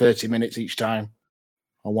longer than 30 minutes each time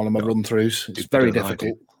on one of my No, run-throughs. It's people very don't like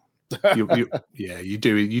difficult. You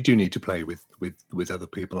do. You do need to play with other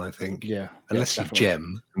people, I think. Yeah. Unless you definitely.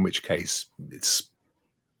 gem, in which case it's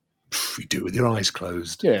you do it with your eyes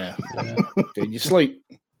closed. Yeah. Yeah. In your sleep.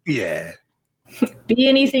 Yeah. Be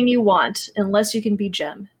anything you want, unless you can be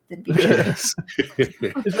Gem. Then be Gem. Yes. Is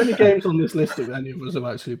there any games on this list that any of us have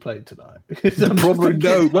actually played tonight? Probably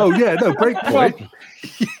no. Well, yeah, no. Breakpoint.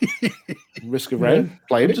 Risk of Rain.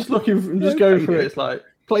 Played I'm it. just going through it. It's like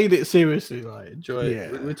played it seriously, like enjoy it.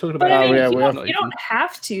 Yeah. We're talking But about. I mean, yeah, you, we're don't, not you even- don't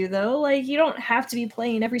have to, though. Like, you don't have to be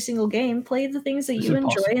playing every single game. Play the things that It's you enjoy,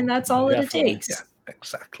 impossible. and that's all that it Definitely. takes. Yeah,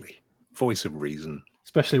 exactly. Voice of reason.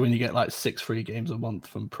 Especially when you get like 6 free games a month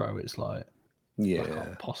from Pro, it's like I Yeah.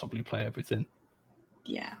 can't possibly play everything.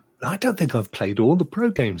 Yeah. I don't think I've played all the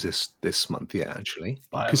pro games this month yet, actually.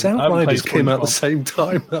 I Because haven't Outriders played came out the SpongeBob. same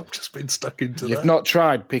time. I've just been stuck into You've that. not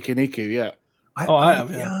tried Pikuniku yet. I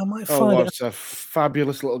have, yeah. I might Oh, find well, it. it's a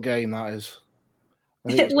fabulous little game, that is. I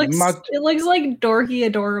think It it's looks like dorky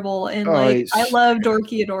adorable, and Oh, like it's- I love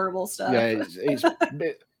dorky adorable stuff. Yeah,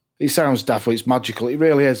 it sounds daft, but it's magical. It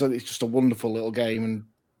really is. It's just a wonderful little game and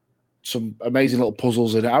some amazing little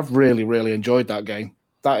puzzles in it. I've really, really enjoyed that game.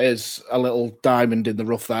 That is a little diamond in the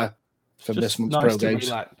rough there for Just this month's nice pro to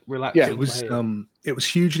games. relax. Yeah, and play It was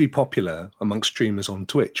hugely popular amongst streamers on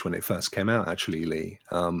Twitch when it first came out. Actually, Lee,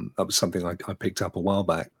 that was something I picked up a while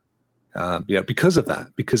back. Because of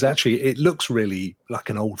that, because actually it looks really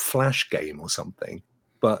like an old Flash game or something,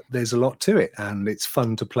 but there's a lot to it, and it's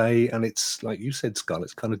fun to play, and it's like you said, Skull,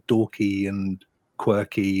 it's kind of dorky and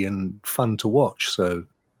quirky and fun to watch. So,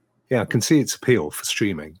 yeah, I can see its appeal for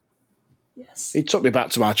streaming. Yes. It took me back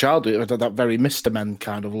to my childhood. It had that very Mr. Men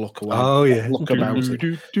kind of look away. Oh yeah, Look about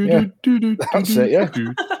it. Yeah. That's it, yeah.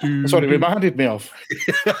 That's what it reminded me of.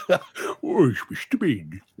 Oh, Mr.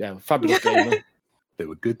 Bean. Yeah, fabulous game. though. They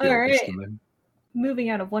were good. All The right. Mr. Men. Moving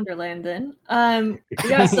out of Wonderland, then we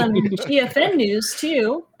got some GFN news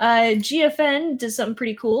too. GFN did something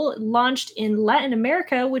pretty cool. It launched in Latin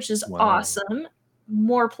America, which is Wow. awesome.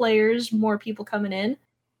 More players, more people coming in.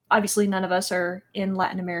 Obviously, none of us are in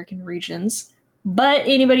Latin American regions, but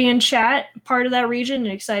anybody in chat part of that region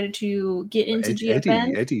and excited to get into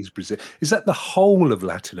GFN? Eddie's Brazil. Is that the whole of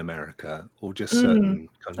Latin America or just certain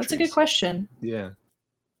countries? That's a good question. Yeah.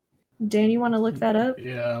 Dan, you want to look that up?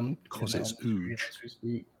 Yeah, Because it's huge.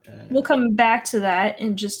 We'll come back to that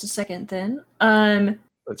in just a second then.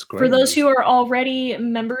 That's great. For those who are already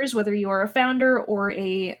members, whether you are a founder or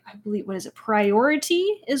I believe, what is it, priority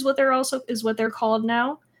is what they're called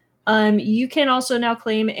now. You can also now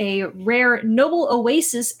claim a rare Noble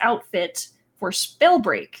Oasis outfit for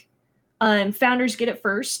Spellbreak. Founders get it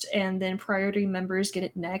first, and then priority members get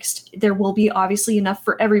it next. There will be obviously enough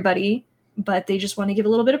for everybody, but they just want to give a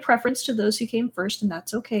little bit of preference to those who came first, and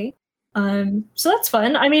that's okay. So that's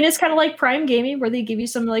fun. I mean, it's kind of like Prime Gaming, where they give you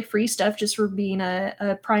some like free stuff just for being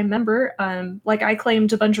a Prime member. Like I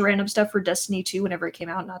claimed a bunch of random stuff for Destiny 2 whenever it came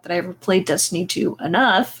out. Not that I ever played Destiny 2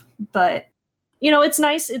 enough, but it's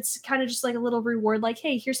nice. It's kind of just like a little reward. Like,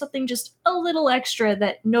 hey, here's something just a little extra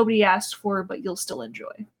that nobody asked for, but you'll still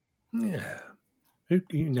enjoy. Yeah.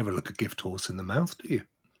 You never look a gift horse in the mouth, do you?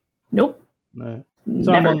 Nope. No.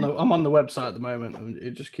 So I'm on the website at the moment, and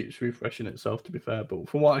it just keeps refreshing itself. To be fair, but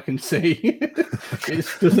from what I can see, it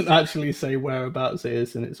doesn't actually say whereabouts it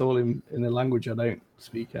is, and it's all in a language I don't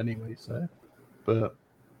speak anyway. So, but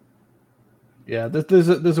yeah, there's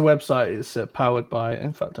a website. It's powered by.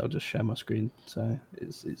 In fact, I'll just share my screen. So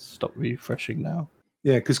it's stopped refreshing now.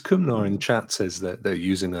 Yeah, because Kumnar in chat says that they're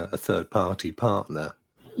using a third-party partner.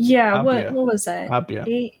 Yeah. Abya. What was that?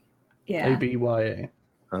 Abya. Yeah. ABYA.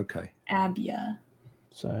 Okay. Abya.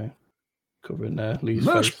 So covering Lee's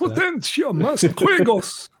Más face there. potencia, más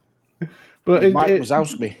juegos. But Mike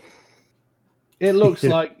Wazowski. it looks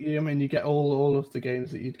like you get all of the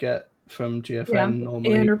games that you'd get from GFN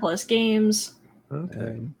normally. 800 plus games.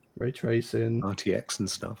 Okay. Ray tracing. RTX and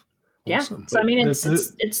stuff. Yeah. Awesome. So I mean, But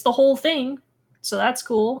it's the whole thing. So that's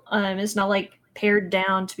cool. It's not like pared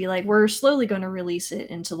down to be like we're slowly going to release it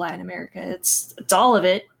into Latin America. It's all of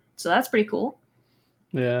it. So that's pretty cool.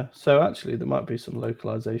 Yeah, so actually there might be some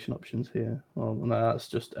localization options here. Well, no, that's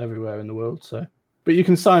just everywhere in the world. So, but you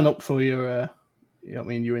can sign up for your,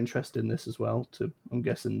 you're interested in this as well. I'm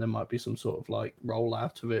guessing there might be some sort of like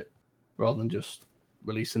rollout of it rather than just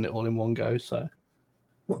releasing it all in one go. So,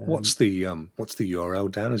 what's the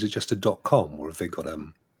URL, Dan? Is it just a .com, or have they got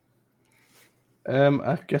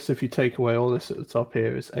I guess if you take away all this at the top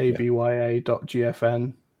here, it's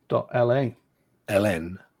abya.gfn.la.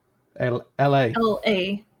 LN? LA. LA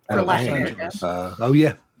for Latin America. Oh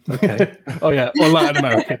yeah. Okay. Oh yeah, or Latin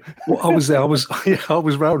America. Well, I was there. I was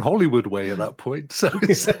round Hollywood way at that point. So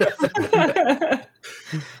it's,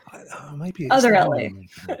 maybe it's Other LA.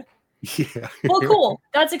 Yeah. Well, cool.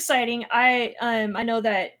 That's exciting. I know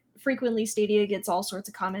that frequently Stadia gets all sorts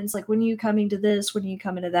of comments like, when are you coming to this? When are you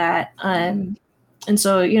coming to that? And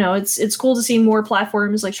so, it's cool to see more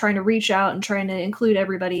platforms like trying to reach out and trying to include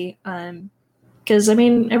everybody. Because I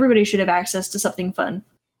mean, everybody should have access to something fun.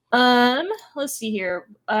 Let's see here.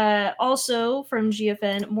 Also from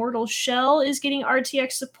GFN, Mortal Shell is getting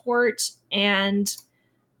RTX support, and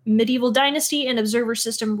Medieval Dynasty and Observer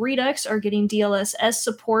System Redux are getting DLSS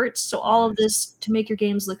support. So all of this to make your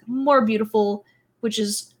games look more beautiful, which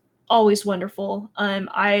is always wonderful.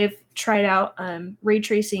 I've tried out ray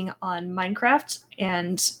tracing on Minecraft,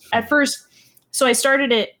 and at first, so I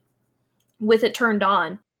started it with it turned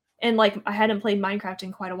on. And like I hadn't played Minecraft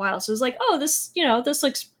in quite a while, so it was like, oh, this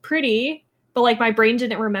looks pretty, but like my brain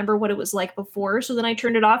didn't remember what it was like before. So then I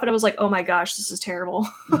turned it off, and I was like, oh my gosh, this is terrible.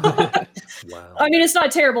 Wow. I mean, it's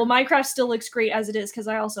not terrible. Minecraft still looks great as it is because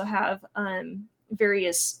I also have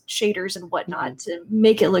various shaders and whatnot to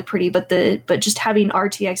make it look pretty. But just having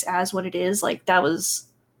RTX as what it is, like that was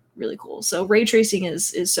really cool. So ray tracing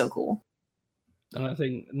is so cool. And I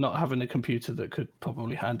think not having a computer that could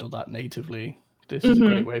probably handle that natively. This is a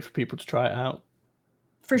great way for people to try it out.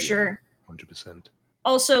 For sure. 100%.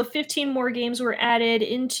 Also, 15 more games were added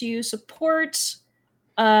into support,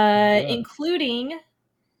 including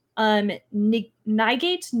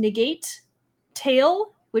Negate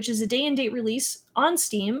Tale, which is a day-and-date release on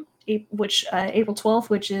Steam, which April 12th,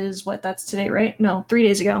 which is that's today, right? No, 3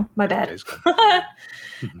 days ago. My bad.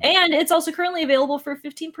 And it's also currently available for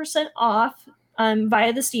 15% off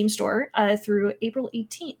via the Steam store through April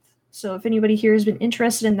 18th. So if anybody here has been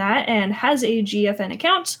interested in that and has a GFN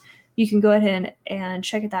account, you can go ahead and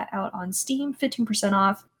check that out on Steam, 15%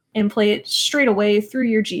 off, and play it straight away through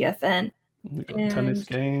your GFN. We've got a tennis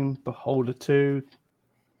game, Beholder 2,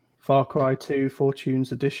 Far Cry 2,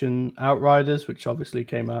 Fortunes Edition, Outriders, which obviously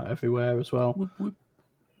came out everywhere as well.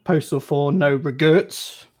 Postal 4, No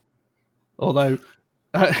Regrets. Although,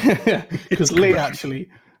 because Lee actually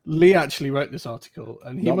wrote this article,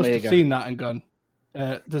 and he must have seen that and gone,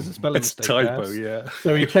 there's a spelling mistake. Typo, yeah.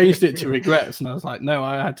 So he changed it to regrets, and I was like, no,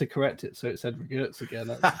 I had to correct it, so it said regrets again.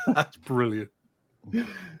 That's brilliant.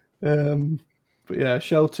 But yeah,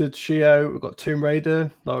 Sheltered, Shio, we've got Tomb Raider,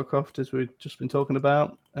 Lara Croft, as we've just been talking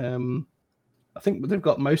about. I think they've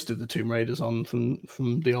got most of the Tomb Raiders on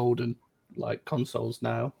from the older consoles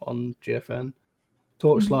now on GFN.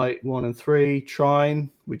 Torchlight 1 and 3, Trine.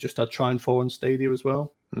 We just had Trine 4 on Stadia as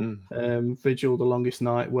well. Vigil, The Longest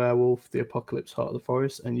Night, Werewolf, The Apocalypse, Heart of the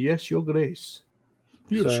Forest, and Yes, Your Grace.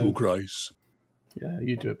 Yes, Your Grace. Yeah,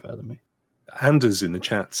 you do it better than me. Anders in the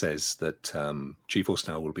chat says that GeForce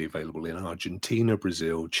Now will be available in Argentina,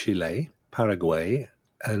 Brazil, Chile, Paraguay,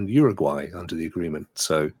 and Uruguay under the agreement.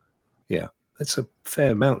 So, yeah, that's a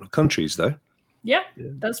fair amount of countries, though. Yeah,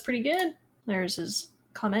 that's pretty good. There's his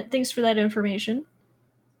comment. Thanks for that information.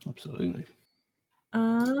 Absolutely.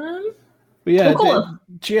 But yeah, cool.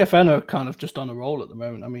 GFN are kind of just on a roll at the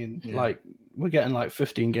moment. I mean, we're getting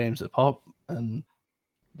 15 games a pop, and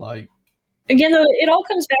Again, though, it all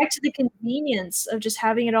comes back to the convenience of just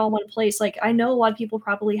having it all in one place. Like, I know a lot of people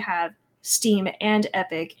probably have Steam and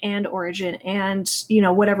Epic and Origin and,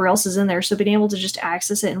 whatever else is in there. So being able to just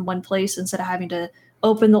access it in one place instead of having to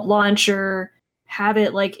open the launcher, have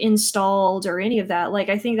it like installed or any of that. Like,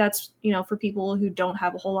 I think that's, for people who don't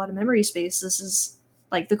have a whole lot of memory space, this is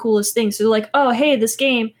like the coolest thing. So like, oh, hey, this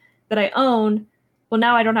game that I own, well,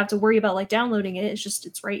 now I don't have to worry about like downloading it.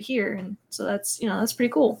 It's right here. And so that's, that's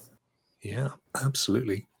pretty cool. Yeah,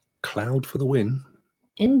 absolutely. Cloud for the win.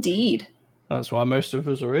 Indeed. That's why most of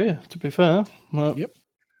us are here, to be fair. Well, yep.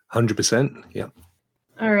 100%. Yeah.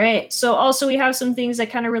 All right. So also we have some things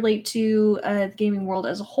that kind of relate to the gaming world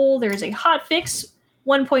as a whole. There's a hotfix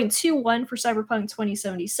 1.21 for Cyberpunk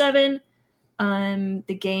 2077.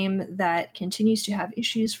 The game that continues to have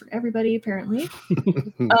issues for everybody, apparently.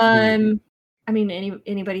 I mean,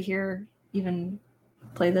 anybody here even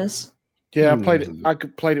play this? Yeah, I played it. I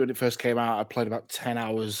played it when it first came out. I played about 10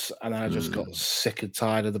 hours, and then I just got sick and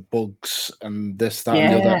tired of the bugs and this, that,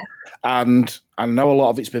 and the other. And I know a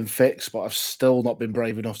lot of it's been fixed, but I've still not been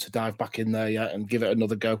brave enough to dive back in there yet and give it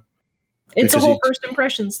another go. It's a whole first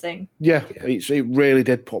impressions thing. Yeah, it really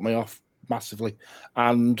did put me off massively.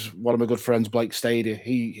 And one of my good friends, Blake Stadia,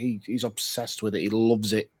 he's obsessed with it. He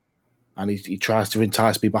loves it, and he tries to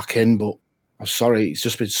entice me back in, but I'm sorry, it's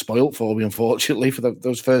just been spoilt for me, unfortunately, for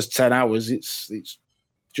those first 10 hours. It's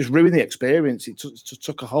just ruined the experience. It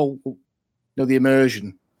took a whole, the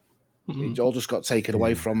immersion. It all just got taken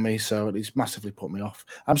away from me, so it's massively put me off.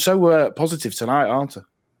 I'm so positive tonight, aren't I?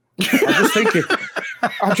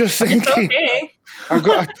 I'm just thinking. Okay. I've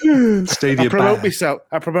got Stadia.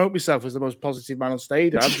 I promote myself as the most positive man on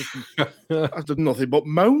Stadia. I've done nothing but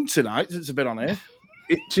moan tonight since I've been on here.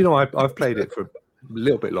 Do you know, I've played it for a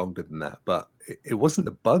little bit longer than that, but it wasn't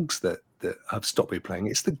the bugs that have stopped me playing.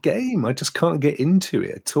 It's the game. I just can't get into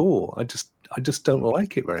it at all. I just don't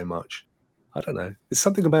like it very much. I don't know. There's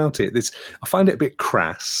something about it. I find it a bit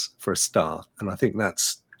crass for a start, and I think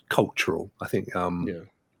that's cultural. I think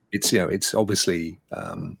it's obviously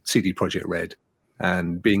CD Projekt Red,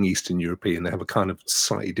 and being Eastern European, they have a kind of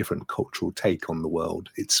slightly different cultural take on the world.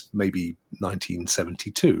 It's maybe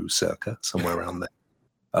 1972 circa, somewhere around there.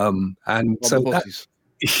 And on so the buses.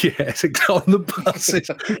 Yes, on the buses.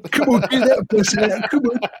 Come on, do that, bus out. Come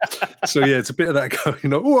on. So yeah, it's a bit of that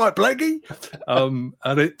going on. All right, Blackie.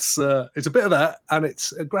 And it's a bit of that, and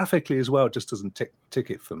it's graphically as well. Just doesn't tick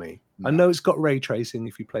it for me. No. I know it's got ray tracing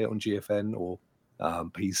if you play it on GFN or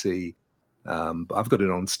PC, but I've got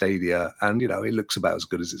it on Stadia, and it looks about as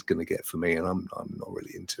good as it's going to get for me, and I'm not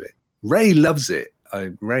really into it. Ray loves it.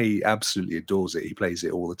 Ray absolutely adores it. He plays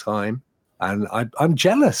it all the time. And I'm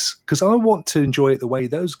jealous because I want to enjoy it the way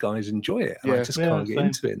those guys enjoy it. And I just can't get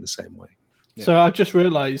into it in the same way. Yeah. So I just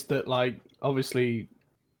realized that, obviously,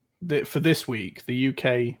 for this week, the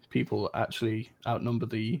UK people actually outnumber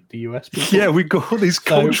the US people. Yeah, we got all these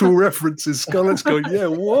cultural references. Scarlett's going, yeah,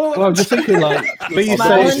 what? Well, I'm just thinking,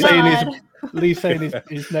 Lee's saying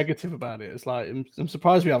he's negative about it. It's like, I'm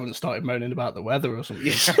surprised we haven't started moaning about the weather or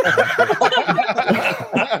something.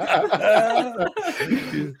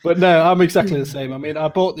 But no, I'm exactly the same. I mean, I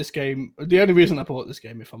bought this game. The only reason I bought this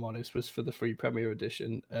game, if I'm honest, was for the free Premier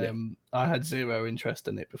Edition. I had zero interest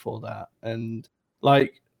in it before that. And I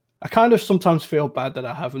kind of sometimes feel bad that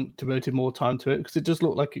I haven't devoted more time to it because it does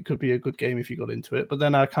look like it could be a good game if you got into it. But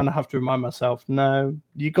then I kind of have to remind myself, no,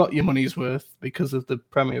 you got your money's worth because of the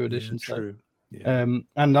Premier Edition. Yeah, true. Yeah.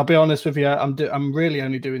 And I'll be honest with you, I'm really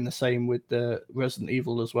only doing the same with the Resident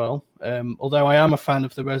Evil as well. Although I am a fan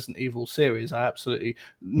of the Resident Evil series, I absolutely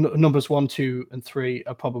numbers 1, 2, and 3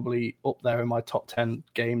 are probably up there in my top 10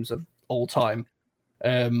 games of all time.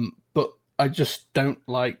 But I just don't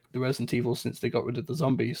like the Resident Evil since they got rid of the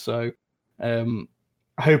zombies. So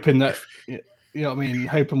hoping that,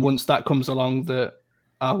 hoping once that comes along that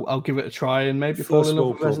I'll give it a try and maybe fall in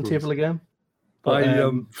love with Resident Evil again. But,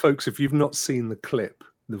 folks, if you've not seen the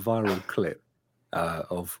viral clip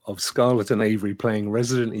of Scarlett and Avery playing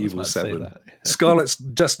Resident Evil 7, Scarlett's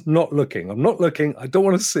just not looking. I'm not looking. I don't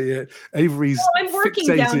want to see it. Avery's I'm working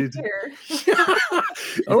fixated. down here.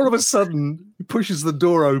 All of a sudden, he pushes the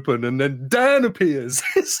door open, and then Dan appears.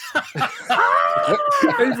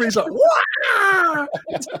 Avery's like, "Wow!"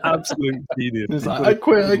 It's absolute genius. He's like, I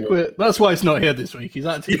quit. That's why he's not here this week. He's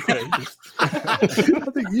actually quit. I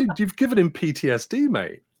think you've given him PTSD,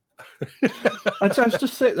 mate. I was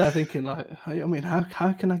just sitting there thinking,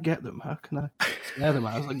 how can I get them? How can I scare them?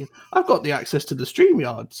 I was like, I've got the access to the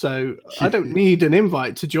StreamYard, so I don't need an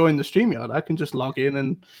invite to join the StreamYard. I can just log in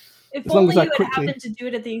and If As long only as I you had quickly- happened to do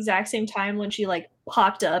it at the exact same time when she like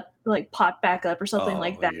popped back up or something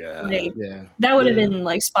like that. Yeah. Like, Yeah. that would have Yeah. been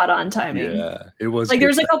like spot on timing. Yeah, it was Like good.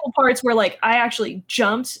 there's a couple parts where like I actually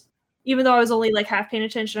jumped, even though I was only like half paying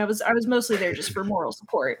attention. I was mostly there just for moral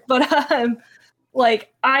support. But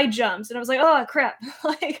like I jumped and I was like, oh crap.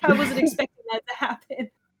 Like I wasn't expecting that to happen.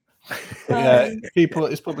 Yeah, people.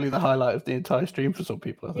 It's probably the highlight of the entire stream for some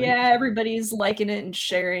people. I think. Yeah, everybody's liking it and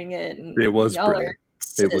sharing it. And It was y'all are brilliant.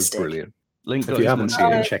 It was sadistic. brilliant. Link If got you his haven't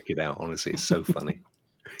name. seen it, check it out. Honestly, it's so funny.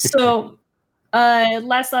 So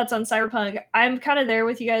last thoughts on Cyberpunk. I'm kind of there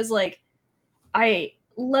with you guys. Like I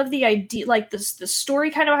love the idea, like the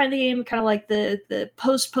story kind of behind the game, kind of like the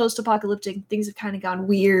post-apocalyptic things have kind of gone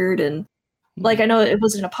weird, and like I know it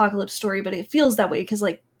wasn't an apocalypse story, but it feels that way because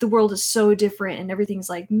like the world is so different and everything's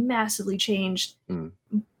like massively changed.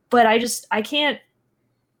 But I just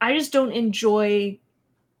don't enjoy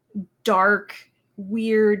dark,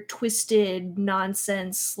 weird, twisted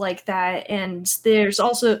nonsense like that. And there's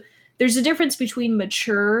a difference between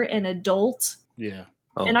mature and adult. Yeah.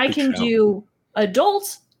 Oh, And I good can shout. do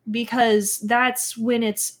adult because that's when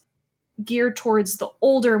it's geared towards the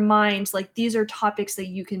older mind. Like these are topics that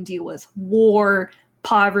you can deal with: war,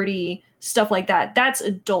 poverty, stuff like that. That's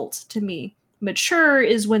adult to me. Mature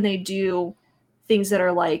is when they do things that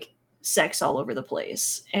are like sex all over the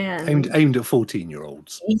place and aimed at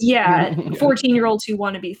 14-year-olds. yeah, 14-year-olds who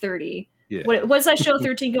want to be 30. Yeah. What's that show,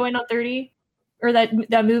 13 Going on 30? Or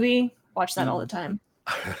that movie? Watch that all the time.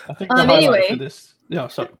 I think the highlight anyway. for this. Yeah,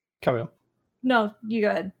 sorry. Carry on. No, you go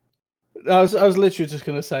ahead. I was literally just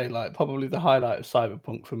going to say, like, probably the highlight of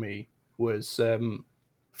Cyberpunk for me was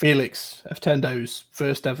Felix Ftendo's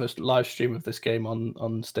first ever live stream of this game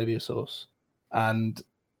on Stadia Source, and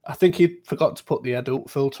I think he forgot to put the adult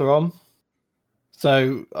filter on.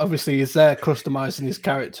 So obviously he's there customizing his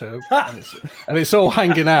character, and it's all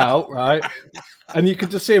hanging out, right? And you can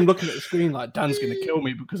just see him looking at the screen like, Dan's going to kill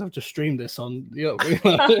me because I've just streamed this on. You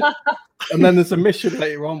know, and then there's a mission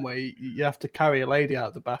later on where you have to carry a lady out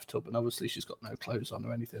of the bathtub, and obviously she's got no clothes on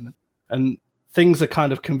or anything. And things are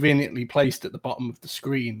kind of conveniently placed at the bottom of the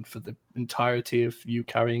screen for the entirety of you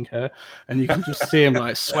carrying her, and you can just see him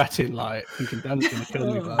like sweating, like thinking Dan's going to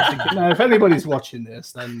kill me. But I'm thinking, no, if anybody's watching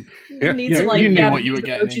this, then You need you to know, like you knew gather what you were the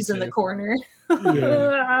getting roaches in the into. corner.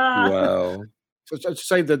 Wow. So to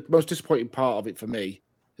say the most disappointing part of it for me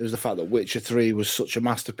is the fact that Witcher 3 was such a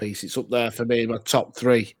masterpiece. It's up there for me in my top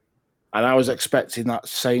 3. And I was expecting that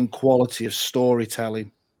same quality of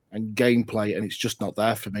storytelling and gameplay, and it's just not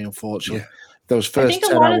there for me, unfortunately. Those first think a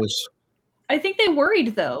 10 lot of- hours. I think they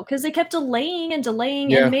worried though, because they kept delaying and delaying,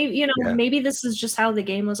 Yeah. and maybe Yeah. maybe this is just how the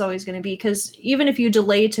game was always going to be. Because even if you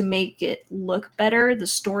delay to make it look better, the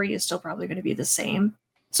story is still probably going to be the same.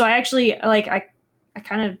 So I actually I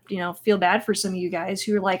kind of feel bad for some of you guys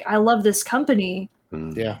who are like, I love this company,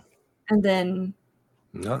 Yeah. and then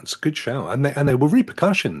No, it's a good shout, and there were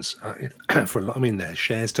repercussions for a lot. I mean, their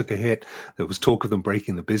shares took a hit. There was talk of them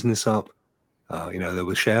breaking the business up. There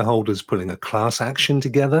were shareholders putting a class action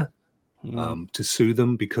together to sue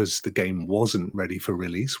them because the game wasn't ready for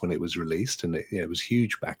release when it was released, and it was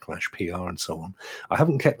huge backlash, PR, and so on. I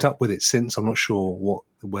haven't kept up with it since. I'm not sure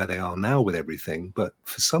where they are now with everything, but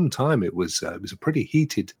for some time it was a pretty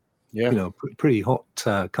heated, pretty hot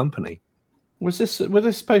company. were they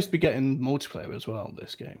supposed to be getting multiplayer as well?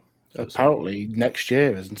 This game Apparently next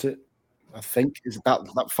year, isn't it? I think. Is it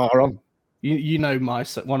that far on? You know,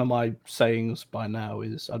 one of my sayings by now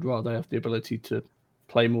is I'd rather have the ability to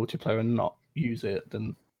play multiplayer and not use it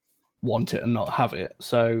than want it and not have it.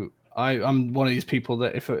 So I'm one of these people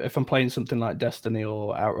that if I'm playing something like Destiny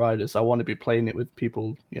or Outriders, I want to be playing it with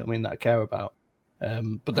people that I care about.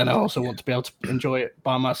 But then I also want to be able to enjoy it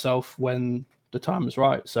by myself when the time is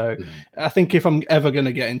right. So I think if I'm ever going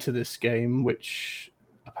to get into this game, which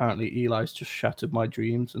apparently Eli's just shattered my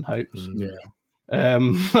dreams and hopes. I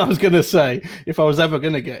was going to say, if I was ever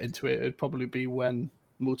going to get into it, it'd probably be when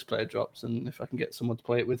multiplayer drops and if I can get someone to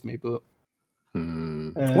play it with me. But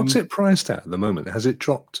what's it priced at the moment? Has it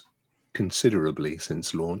dropped considerably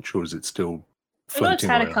since launch, or is it still I know it's floating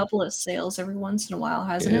had a around? couple of sales every once in a while,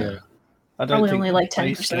 hasn't it? I don't Probably think only like the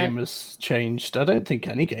base 10%. game has changed. I don't think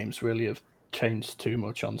any games really have changed too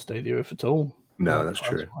much on Stadia, if at all. No, that's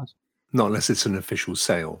true. Price-wise. Not unless it's an official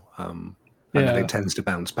sale, and then it tends to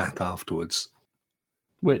bounce back afterwards.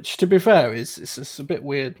 Which, to be fair, it's a bit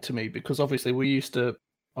weird to me because obviously we're used to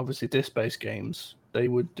disc-based games. They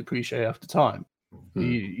would depreciate after time.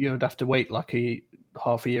 You'd have to wait like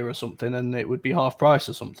half a year or something, and it would be half price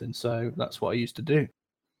or something. So that's what I used to do.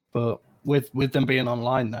 But with them being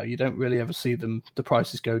online now, you don't really ever see the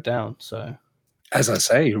prices go down. So As I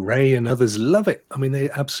say, Ray and others love it. I mean, they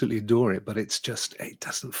absolutely adore it, but it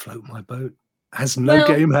doesn't float my boat, as no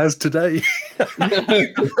game has today.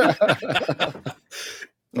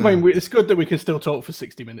 I mean, it's good that we can still talk for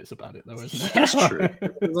 60 minutes about it, though, isn't it? That's true.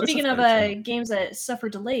 Speaking of games that suffer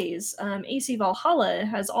delays, AC Valhalla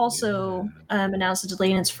has also announced a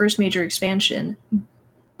delay in its first major expansion.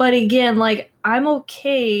 But again, like, I'm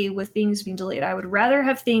okay with things being delayed. I would rather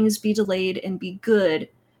have things be delayed and be good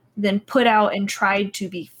than put out and tried to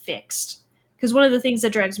be fixed. Because one of the things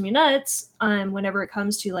that drives me nuts, whenever it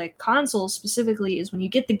comes to like consoles specifically, is when you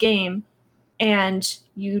get the game and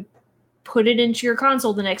you put it into your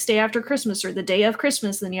console the next day after Christmas or the day of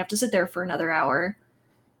Christmas, then you have to sit there for another hour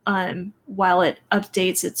while it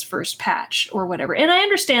updates its first patch or whatever. And I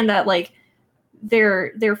understand that like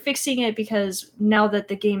they're fixing it because now that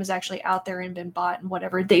the game is actually out there and been bought and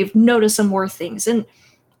whatever, they've noticed some more things. And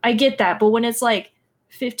I get that, but when it's like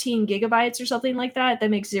 15 gigabytes or something like that,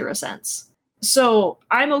 that makes zero sense. So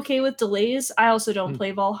I'm okay with delays. I also don't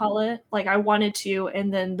play Valhalla. Like I wanted to,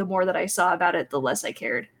 and then the more that I saw about it, the less I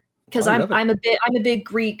cared. Because I'm a big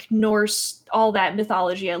Greek, Norse, all that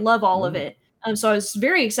mythology. I love all of it. So I was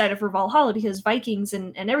very excited for Valhalla because Vikings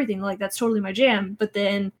and everything, like that's totally my jam. But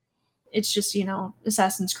then it's just,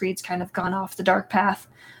 Assassin's Creed's kind of gone off the dark path.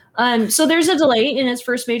 So there's a delay in its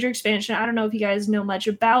first major expansion. I don't know if you guys know much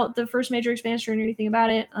about the first major expansion or anything about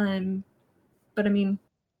it. But I mean,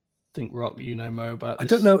 I think Rock, you know more about this. I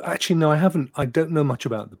don't know. Actually, no, I haven't. I don't know much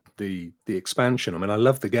about the expansion. I mean, I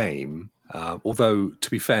love the game. Although, to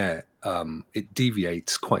be fair, it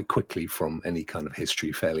deviates quite quickly from any kind of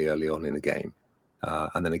history fairly early on in the game.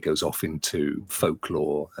 And then it goes off into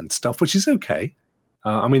folklore and stuff, which is okay.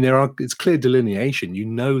 I mean, it's clear delineation. You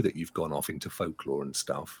know that you've gone off into folklore and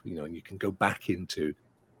stuff, and you can go back into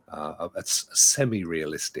a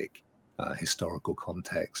semi-realistic historical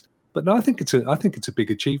context. But no, I think it's a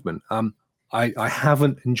big achievement. I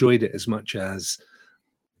haven't enjoyed it as much as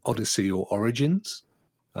Odyssey or Origins.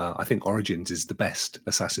 I think Origins is the best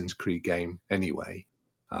Assassin's Creed game anyway.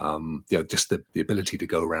 Just the ability to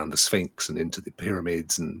go around the Sphinx and into the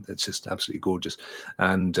pyramids, and it's just absolutely gorgeous.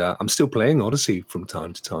 And I'm still playing Odyssey from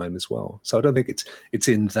time to time as well. So I don't think it's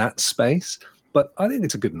in that space, but I think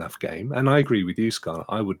it's a good enough game. And I agree with you, Scarlett.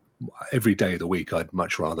 I would every day of the week, I'd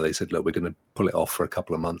much rather they said, look, we're going to pull it off for a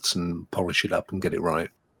couple of months and polish it up and get it right.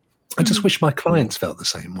 I just wish my clients felt the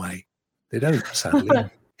same way. They don't, sadly.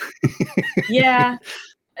 Yeah.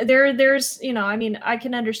 There's, I mean, I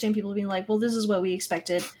can understand people being like, well, this is what we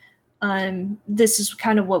expected. This is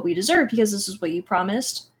kind of what we deserve because this is what you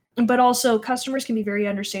promised. But also customers can be very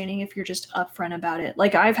understanding if you're just upfront about it.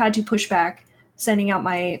 Like I've had to push back sending out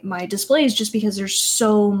my displays just because there's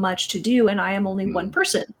so much to do and I am only one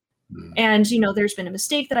person. And, there's been a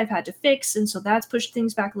mistake that I've had to fix. And so that's pushed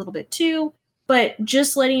things back a little bit too. But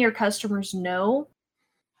just letting your customers know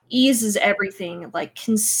eases everything like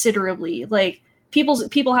considerably. Like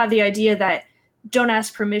people have the idea that don't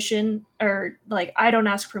ask permission, or like I don't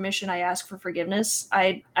ask permission, I ask for forgiveness.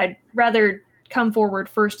 I'd rather come forward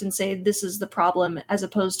first and say this is the problem as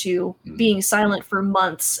opposed to being silent for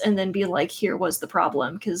months and then be like, here was the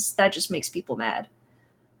problem, because that just makes people mad.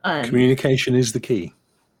 Communication is the key.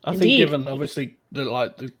 I think given obviously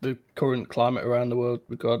the current climate around the world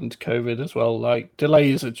regarding to COVID as well, like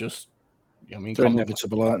delays are just, they're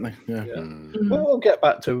inevitable, aren't they? Yeah. Well, we'll get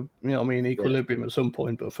back to equilibrium at some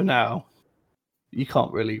point, but for now, you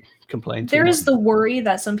can't really complain. There is the worry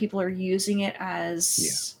that some people are using it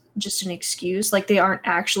as just an excuse, like they aren't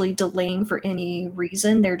actually delaying for any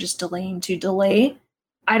reason; they're just delaying to delay.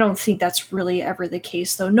 I don't think that's really ever the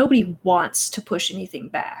case, though. Nobody wants to push anything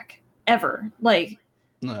back ever. Like.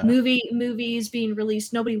 No. Movies being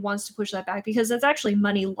released, nobody wants to push that back because that's actually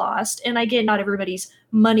money lost. And I get not everybody's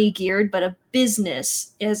money geared, but a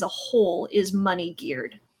business as a whole is money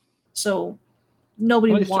geared. So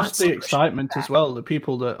nobody wants just the excitement as well. The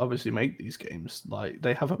people that obviously make these games, like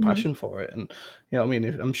they have a passion for it. And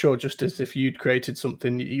I'm sure just as if you'd created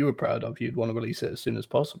something you were proud of, you'd want to release it as soon as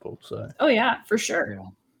possible. So oh yeah, for sure. Yeah.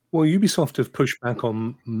 Well, Ubisoft have pushed back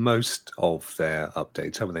on most of their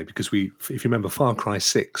updates, haven't they? Because if you remember, Far Cry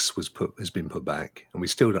 6 has been put back, and we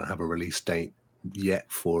still don't have a release date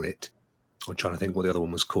yet for it. I'm trying to think what the other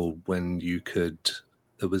one was called when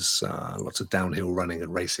there was lots of downhill running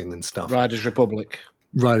and racing and stuff. Riders Republic.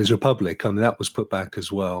 I mean, that was put back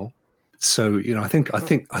as well. So I think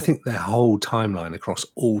their whole timeline across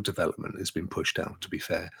all development has been pushed out. To be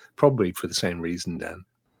fair, probably for the same reason,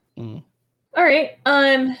 Dan. All right.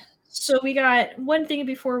 So we got one thing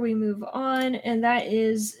before we move on, and that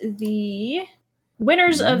is the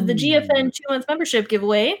winners of the GFN 2-month membership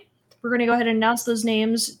giveaway. We're going to go ahead and announce those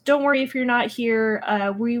names. Don't worry if you're not here.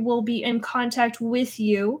 We will be in contact with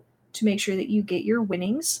you to make sure that you get your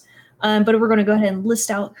winnings. But we're going to go ahead and list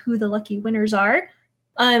out who the lucky winners are.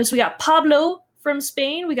 So we got Pablo from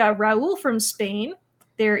Spain. We got Raul from Spain.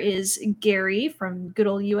 There is Gary from good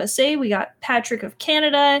old USA. We got Patrick of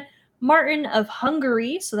Canada. Martin of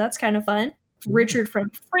Hungary. So that's kind of fun. Richard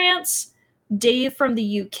from France. Dave from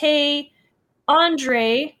the UK.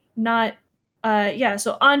 Andre,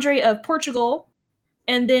 so Andre of Portugal.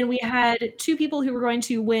 And then we had 2 people who were going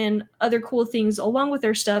to win other cool things along with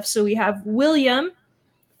their stuff. So we have William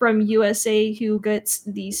from USA, who gets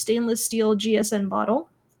the stainless steel GSN bottle,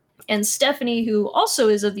 and Stephanie, who also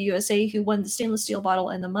is of the USA, who won the stainless steel bottle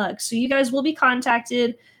and the mug. So you guys will be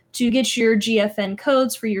contacted to get your GFN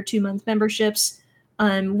codes for your 2-month memberships.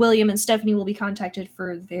 William and Stephanie will be contacted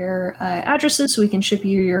for their addresses so we can ship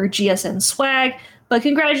you your GSN swag. But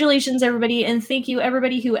congratulations, everybody, and thank you,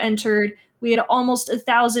 everybody who entered. We had almost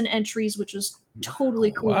 1,000 entries, which was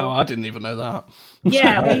totally cool. Wow, I didn't even know that.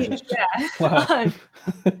 Yeah, Wow.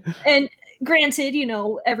 And granted,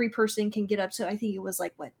 every person can get up to, I think it was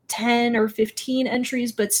 10 or 15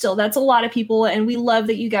 entries, but still, that's a lot of people, and we love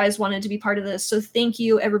that you guys wanted to be part of this. So thank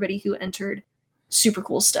you, everybody who entered. Super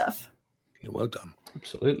cool stuff. You're well done.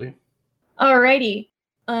 Absolutely. Alrighty.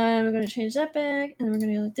 We're going to change that back, and then we're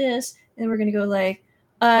going to go like this, and then we're going to go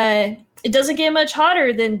it doesn't get much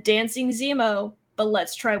hotter than Dancing Zemo, but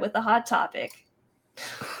let's try with the hot topic.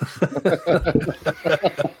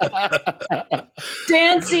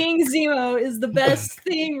 Dancing Zemo is the best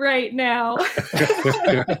thing right now.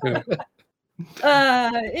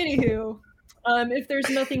 Anywho, if there's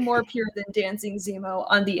nothing more pure than Dancing Zemo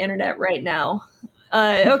on the internet right now.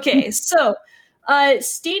 Okay, so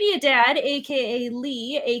Stadia Dad, aka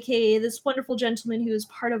Lee, aka this wonderful gentleman who is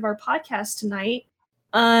part of our podcast tonight.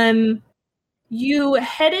 You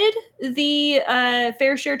headed the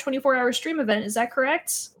Fair Share 24-hour stream event. Is that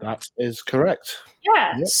correct? That is correct.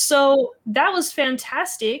 Yeah. Yep. So that was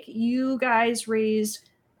fantastic. You guys raised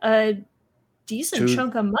a decent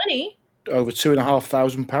chunk of money. Over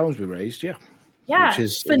 £2,500 we raised, yeah. Yeah. Which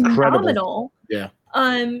is phenomenal. Incredible. Yeah.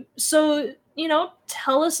 So,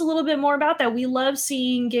 tell us a little bit more about that. We love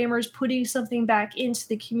seeing gamers putting something back into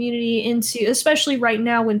the community, especially right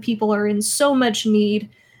now when people are in so much need.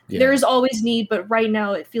 Yeah. There is always need, but right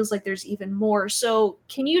now it feels like there's even more. So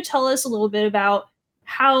can you tell us a little bit about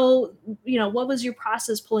how, what was your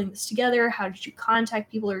process pulling this together? How did you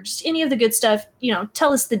contact people, or just any of the good stuff?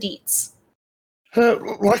 Tell us the deets.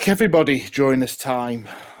 Like everybody during this time,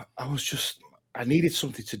 I needed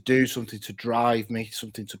something to do, something to drive me,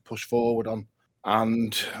 something to push forward on.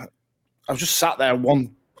 And I was just sat there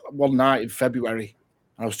one night in February,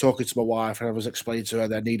 and I was talking to my wife, and I was explaining to her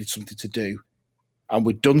that I needed something to do. And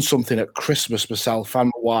we'd done something at Christmas, myself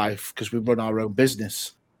and my wife, because we run our own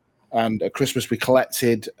business. And at Christmas, we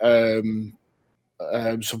collected some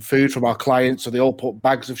food from our clients. So they all put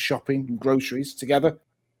bags of shopping and groceries together.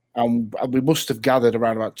 And we must have gathered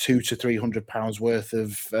around about £200 to £300 worth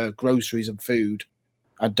of groceries and food,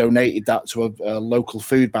 and donated that to a local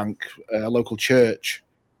food bank, a local church,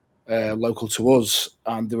 local to us.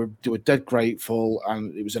 And they were dead grateful.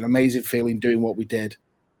 And it was an amazing feeling doing what we did.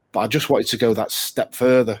 But I just wanted to go that step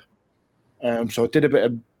further. So I did a bit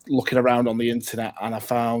of looking around on the internet, and I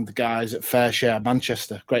found the guys at Fair Share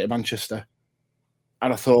Manchester, Greater Manchester.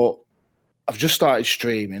 And I thought, I've just started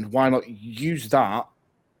streaming. Why not use that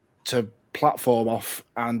to platform off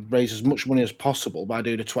and raise as much money as possible by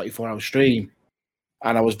doing a 24-hour stream?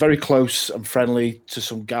 And I was very close and friendly to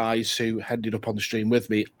some guys who headed up on the stream with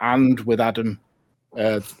me, and with Adam,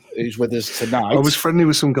 who's with us tonight. I was friendly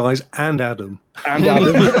with some guys and Adam.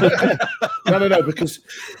 No, because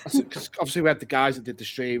obviously we had the guys that did the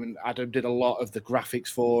stream, and Adam did a lot of the graphics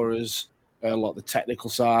for us, a lot of the technical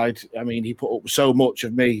side. I mean, he put up so much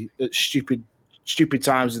of me at stupid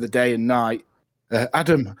times of the day and night.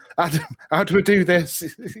 Adam, how do we do this?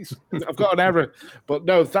 I've got an error. But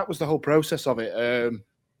no, that was the whole process of it.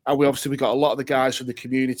 And we got a lot of the guys from the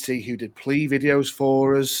community who did plea videos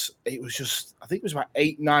for us. It was just, I think it was about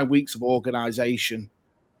 8-9 weeks of organisation.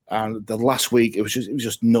 And the last week, it was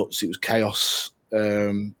just nuts. It was chaos.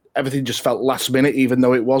 Everything just felt last minute, even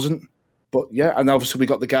though it wasn't. But yeah, and obviously we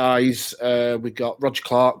got the guys. We got Roger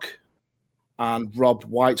Clark and Rob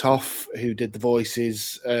Whitehoff, who did the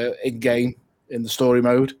voices in-game in the story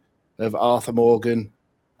mode of Arthur Morgan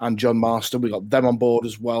and John Marston. We got them on board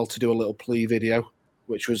as well to do a little plea video,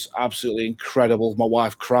 which was absolutely incredible. My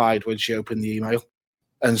wife cried when she opened the email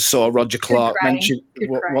and saw Roger Clark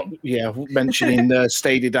mentioning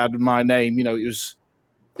Stadia Dad and my name. It was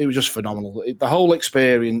just phenomenal. The whole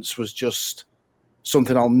experience was just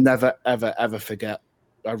something I'll never, ever, ever forget.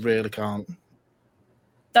 I really can't.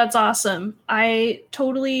 That's awesome. I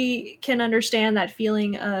totally can understand that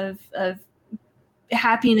feeling of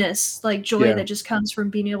happiness, like joy that just comes from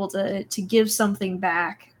being able to give something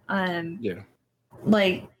back.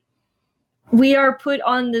 Like, we are put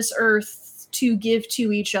on this earth to give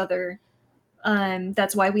to each other.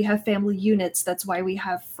 That's why we have family units. That's why we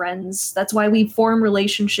have friends. That's why we form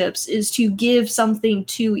relationships, is to give something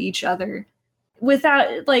to each other.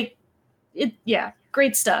 Without, like, it,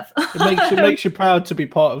 great stuff. It makes you proud to be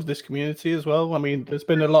part of this community as well. I mean, there's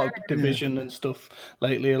been a lot of division and stuff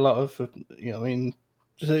lately. A lot of, I mean,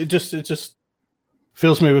 it just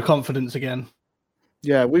fills me with confidence again.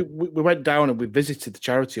 Yeah, we went down and we visited the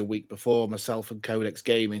charity a week before, myself and Codex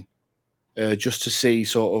Gaming, just to see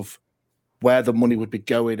sort of where the money would be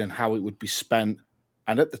going and how it would be spent.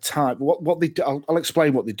 And at the time, what they do, I'll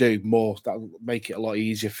explain what they do more. That'll make it a lot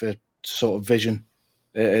easier for sort of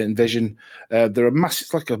envision. They're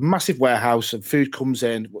it's like a massive warehouse, and food comes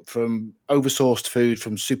in from oversourced food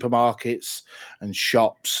from supermarkets and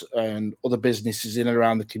shops and other businesses in and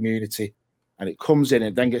around the community. And it comes in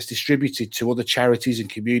and then gets distributed to other charities and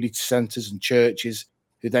community centres and churches,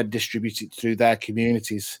 who then distribute it through their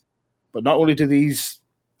communities. But not only do these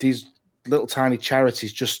little tiny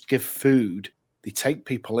charities just give food, they take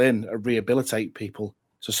people in and rehabilitate people.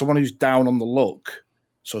 So someone who's down on the luck,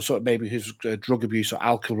 so sort of maybe who's drug abuse or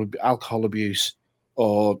alcohol abuse,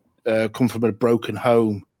 or come from a broken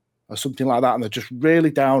home or something like that, and they're just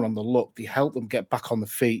really down on the luck, they help them get back on the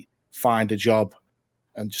feet, find a job,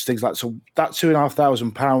 and just things like that. So that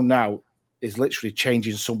 £2,500 now is literally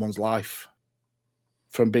changing someone's life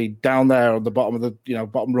from being down there on the bottom of the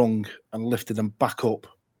bottom rung and lifting them back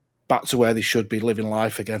to where they should be living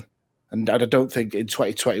life again. And I don't think in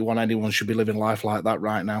 2021 anyone should be living life like that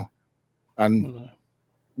right now. And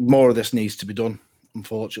more of this needs to be done,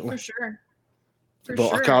 unfortunately. For sure.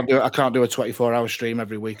 I can't do a 24-hour stream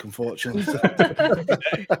every week, unfortunately.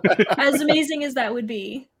 As amazing as that would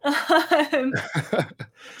be.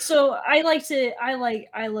 So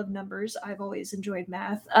I love numbers. I've always enjoyed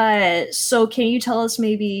math. So can you tell us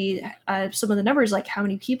maybe some of the numbers, like how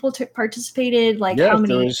many people participated? Like how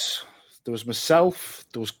many? There was myself,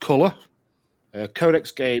 there was Colour,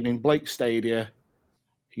 Codex Gaming, Blake Stadia.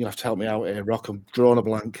 You're going to have to help me out here, Rock. I'm drawing a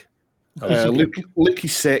blank. Licky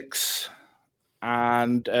Six,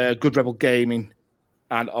 and Good Rebel Gaming,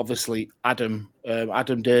 and obviously Adam.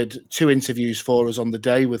 Adam did 2 interviews for us on the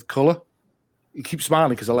day with Colour. You keep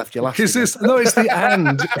smiling because I left you laughing. It's the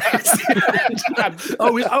and.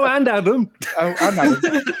 And Adam. And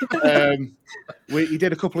Adam. He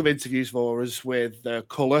did a couple of interviews for us with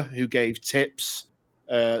Colour, who gave tips.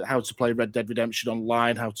 How to play Red Dead Redemption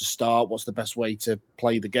online, how to start, what's the best way to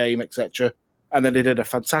play the game, etc. And then they did a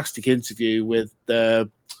fantastic interview with,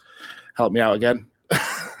 help me out again,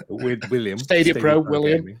 with William. Stadia Pro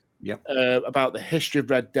William. Gaming. Yep. About the history of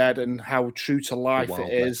Red Dead and how true to life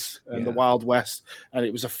it is, and the Wild West. And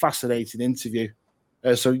it was a fascinating interview.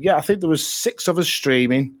 I think there was 6 of us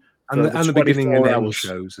streaming. And the beginning and end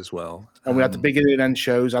shows as well. And we had the beginning and end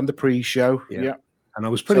shows and the pre-show. Yeah. And I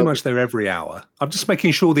was pretty much there every hour. I'm just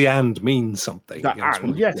making sure the and means something.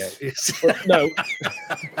 Yes. No.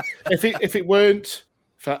 If it weren't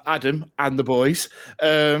for Adam and the boys,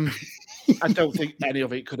 I don't think any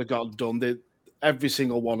of it could have gotten done. Every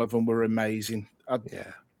single one of them were amazing.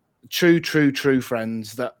 True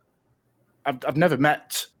friends that I've never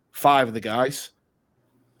met 5 of the guys.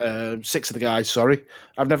 6 of the guys, sorry.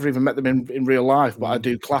 I've never even met them in real life, but I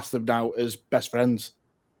do class them now as best friends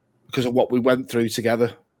because of what we went through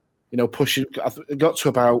together. Pushing. I got to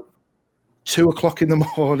about 2:00 in the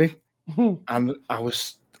morning, and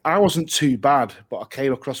I wasn't too bad, but I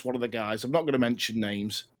came across one of the guys. I'm not going to mention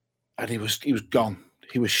names, and he was gone.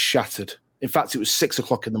 He was shattered. In fact, it was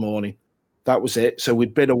 6:00 in the morning. That was it. So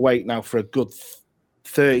we'd been awake now for a good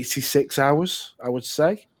 36 hours, I would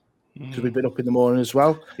say, because we'd been up in the morning as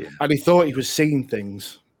well. Yeah. And he thought he was seeing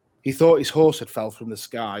things. He thought his horse had fell from the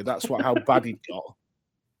sky. That's how bad he got.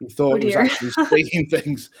 He thought he was actually seeing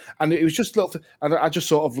things. And it was just and I just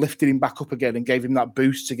sort of lifted him back up again and gave him that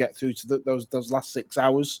boost to get through to those last 6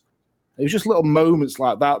 hours. It was just little moments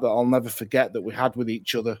like that I'll never forget that we had with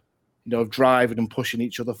each other, of driving and pushing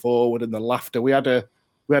each other forward, and the laughter. We had a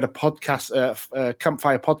podcast,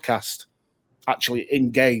 campfire podcast, actually in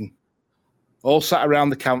game. All sat around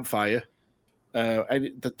the campfire.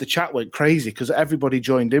 And the chat went crazy because everybody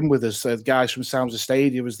joined in with us. The guys from Sounds of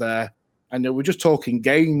Stadia was there, and we were just talking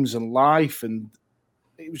games and life, and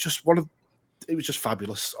it was just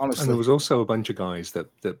fabulous, honestly. And there was also a bunch of guys that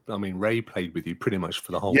Ray played with you pretty much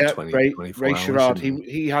for the whole 24 Ray hours. Sherrard,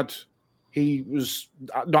 he had he was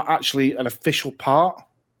not actually an official part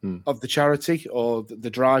of the charity or the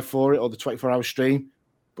drive for it or the 24-hour stream,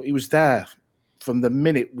 but he was there from the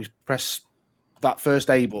minute we pressed that first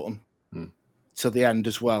A button till the end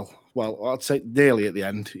as well. Well, I'd say nearly at the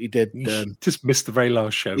end. He did. Just missed the very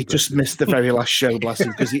last show. He just missed the very last show, bless him,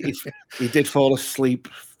 because he did fall asleep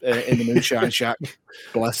in the Moonshine Shack.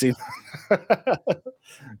 Bless him.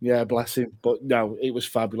 Yeah, bless him. But no, it was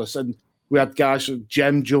fabulous. And we had guys from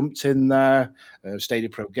Gem jumped in there, Stadia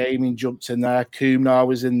Pro Gaming jumped in there, Kumnar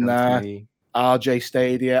was in there, RJ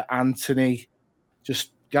Stadia, Anthony,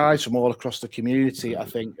 just guys from all across the community. I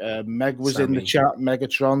think Meg was in the chat,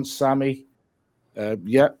 Megatron, Sammy.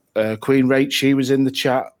 Queen Rach, she was in the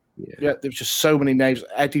chat. Yeah, there was just so many names.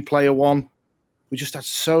 Eddie Player One. We just had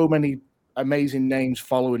so many amazing names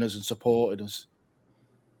following us and supporting us.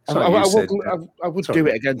 I would do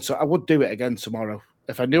it again. So I would do it again tomorrow.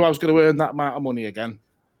 If I knew I was going to earn that amount of money again,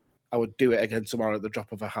 I would do it again tomorrow at the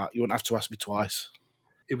drop of a hat. You wouldn't have to ask me twice.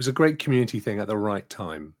 It was a great community thing at the right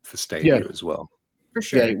time for Stadia as well. For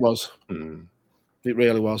sure. Yeah, it was. It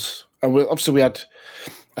really was. And obviously we had,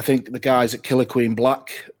 I think, the guys at Killer Queen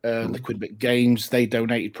Black, Liquid Bit Games, they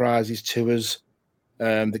donated prizes to us.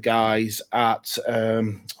 The guys at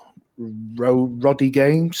Robbie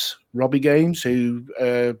Games, who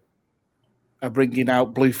are bringing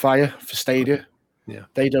out Blue Fire for Stadia. Yeah,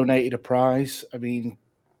 they donated a prize. I mean,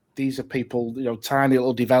 these are people, tiny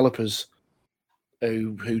little developers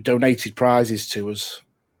who donated prizes to us,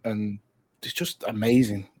 and it's just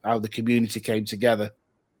amazing how the community came together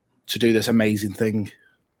to do this amazing thing.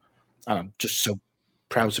 And I'm just so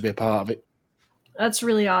proud to be a part of it. That's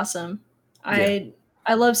really awesome. I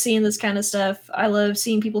love seeing this kind of stuff. I love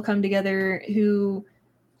seeing people come together who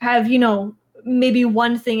have, maybe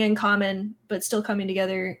one thing in common, but still coming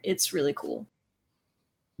together. It's really cool.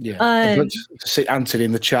 Yeah. I'd like to see Anthony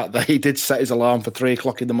in the chat that he did set his alarm for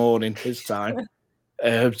 3:00 in the morning, his time,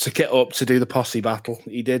 to get up to do the posse battle.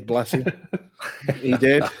 He did, bless him. He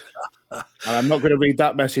did. And I'm not going to read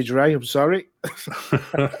that message, Ray. I'm sorry.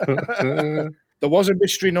 There was a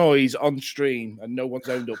mystery noise on stream, and no one's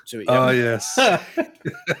owned up to it yet. Oh, yes.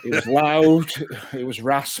 It was loud, it was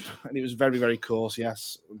rasp, and it was very, very coarse,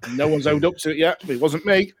 yes. No one's owned up to it yet, but it wasn't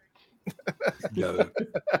me. No.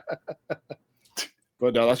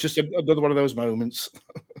 But no, that's just another one of those moments.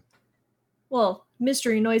 Well,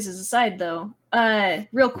 mystery noises aside, though,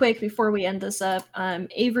 real quick before we end this up,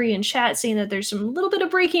 Avery in chat saying that there's some little bit of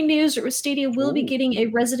breaking news that Stadia will be getting a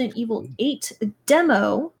Resident Evil 8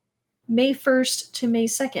 demo May 1st to May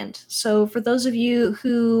 2nd. So for those of you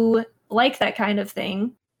who like that kind of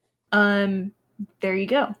thing, there you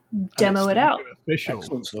go. Demo it out.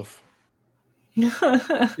 Excellent stuff. Yeah,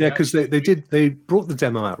 because they brought the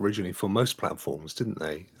demo out originally for most platforms, didn't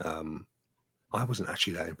they? I wasn't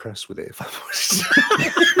actually that impressed with it, if I'm honest.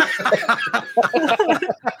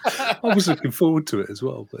 I was looking forward to it as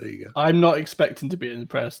well, but there you go. I'm not expecting to be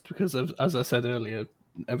impressed because, as I said earlier,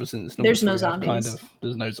 ever since there's no zombies.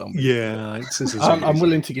 There's no zombies. Yeah, I'm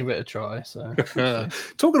willing to give it a try. So,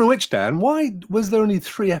 talking of which, Dan, why was there only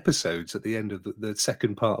 3 episodes at the end of the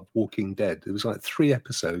second part of Walking Dead? It was like 3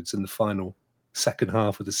 episodes in the final second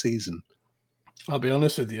half of the season. I'll be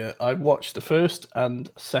honest with you. I watched the first and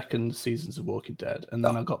second seasons of Walking Dead, and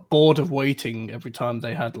then I got bored of waiting every time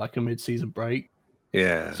they had like a mid-season break.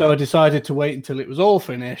 Yeah. So I decided to wait until it was all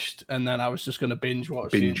finished, and then I was just going to binge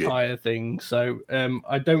watch the entire thing. So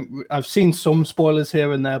I've seen some spoilers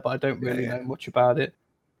here and there, but I don't really know much about it.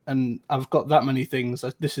 And I've got that many things.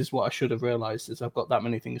 This is what I should have realized: is I've got that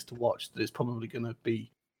many things to watch that it's probably going to be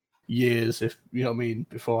years, if you know what I mean,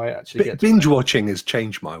 before I actually get to binge watching has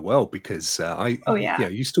changed my world because I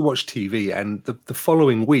used to watch TV, and the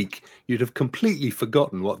following week you'd have completely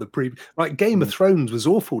forgotten what Game of Thrones was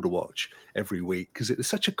awful to watch every week because it was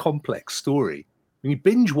such a complex story. When you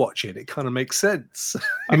binge watch it kind of makes sense.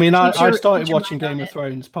 I mean, I started watching Game of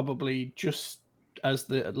Thrones probably just as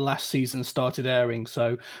the last season started airing,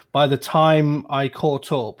 so by the time I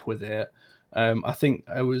caught up with it, I think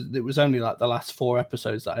it was only like the last 4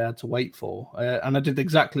 episodes that I had to wait for, and I did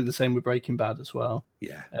exactly the same with Breaking Bad as well.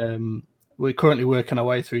 Yeah. We're currently working our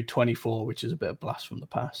way through 24, which is a bit of blast from the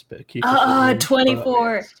past. But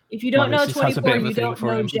 24. If you don't know 24, you don't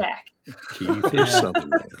know Jack. Kiefer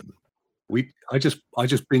Sutherland. I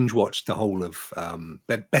just binge watched the whole of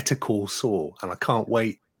Better Call Saul, and I can't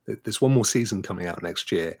wait. There's one more season coming out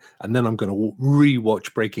next year, and then I'm going to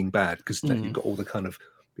re-watch Breaking Bad because you've got all the kind of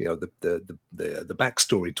the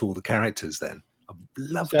backstory to all the characters. Then I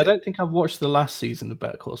loved it. I don't think I've watched the last season of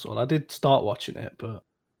Better Call Saul. I did start watching it, but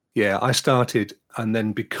yeah, I started, and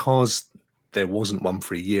then because there wasn't one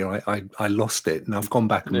for a year. I lost it, and I've gone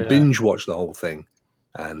back and Yeah. binge watched the whole thing.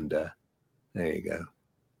 And there you go.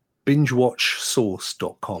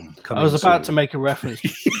 BingeWatchSource.com. I was about to make a reference.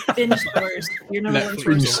 Binge Source. Your number one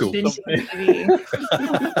Binge source Source. is Binge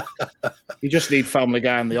TV. You just need Family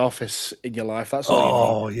Guy and The Office in your life. That's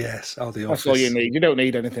all. Oh yes, The Office. That's all you need. You don't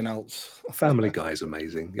need anything else. Family Guy is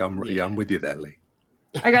amazing. I'm with you there, Lee.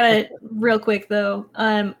 I got it real quick though.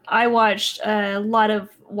 I watched a lot of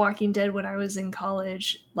Walking Dead when I was in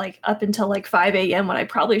college, like up until like 5 a.m. when I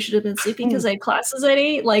probably should have been sleeping because I had classes at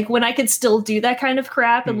 8. Like when I could still do that kind of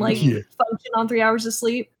crap and like Yeah. function on 3 hours of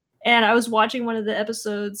sleep. And I was watching one of the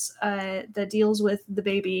episodes that deals with the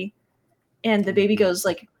baby, and the baby goes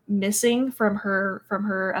like missing from her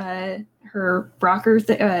rocker.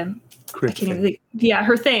 Crib thing.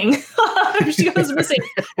 Her thing. She goes missing,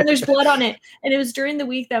 and there's blood on it. And it was during the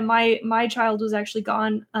week that my child was actually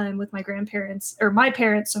gone with my grandparents, or my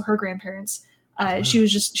parents, so her grandparents. She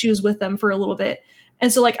was with them for a little bit,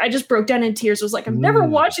 and so like I just broke down in tears. I was like, I'm never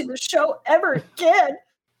watching this show ever again.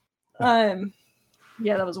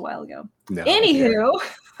 Yeah, that was a while ago. No, Anywho,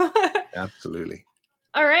 yeah, absolutely.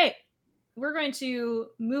 all right, we're going to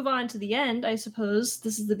move on to the end. I suppose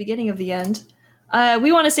this is the beginning of the end.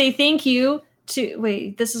 We want to say thank you to,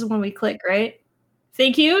 wait, this is when we click, right?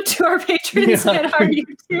 Thank you to our patrons and our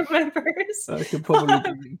YouTube members. I could probably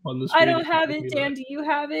bring it on the screen. I don't have it, Dan. Do you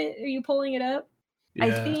have it? Are you pulling it up? Yeah.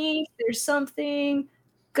 I think there's something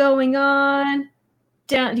going on.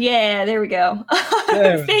 Down, yeah, there we go.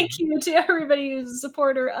 Thank you to everybody who's a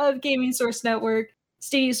supporter of Gaming Source Network,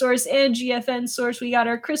 Stadia Source, and GFN Source. We got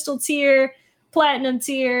our Crystal tier, Platinum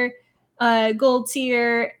tier, Gold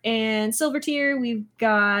tier, and Silver tier. We've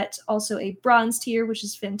got also a Bronze tier, which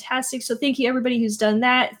is fantastic. So thank you everybody who's done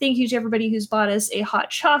that. Thank you to everybody who's bought us a hot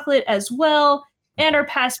chocolate as well, and our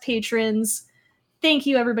past patrons. Thank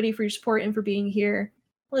you everybody for your support and for being here.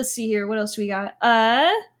 Let's see here. What else do we got?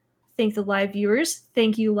 Thank the live viewers.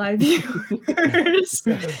 Thank you, live viewers.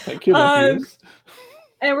 Thank you, viewers.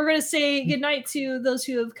 And we're going to say goodnight to those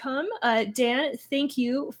who have come. Dan, thank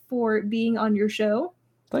you for being on your show.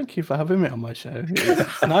 Thank you for having me on my show.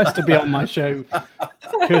 It's nice to be on my show,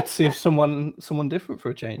 courtesy of someone different for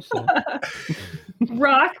a change. So.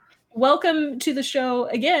 Rock, welcome to the show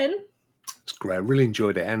again. It's great. I really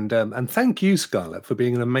enjoyed it, and thank you, Scarlett, for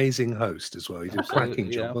being an amazing host as well. You did a cracking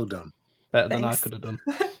job. Well done. Better than Thanks. I could have done.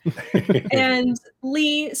 And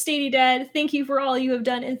Lee, Stadia Dad, thank you for all you have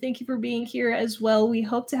done, and thank you for being here as well. We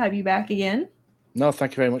hope to have you back again. No,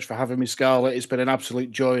 thank you very much for having me, Scarlett. It's been an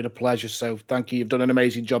absolute joy and a pleasure. So thank you. You've done an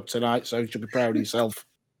amazing job tonight. So you should be proud of yourself.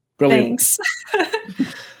 Brilliant. Thanks.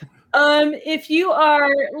 If you are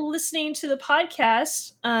listening to the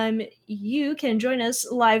podcast, you can join us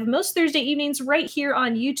live most Thursday evenings right here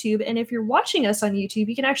on YouTube. And if you're watching us on YouTube,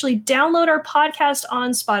 you can actually download our podcast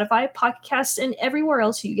on Spotify, Pocket Casts, and everywhere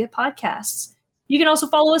else you get podcasts. You can also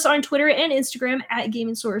follow us on Twitter and Instagram at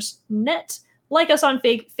Gaming Source Net. Like us on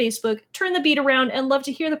Facebook, turn the beat around, and love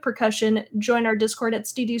to hear the percussion. Join our Discord at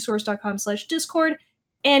stadiasource.com/Discord.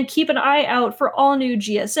 And keep an eye out for all new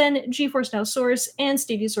GSN, GeForce Now Source, and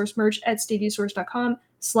Stadia Source merch at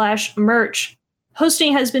stadiasource.com/merch.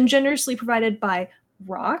 Hosting has been generously provided by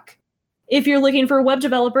Rock. If you're looking for a web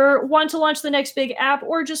developer, want to launch the next big app,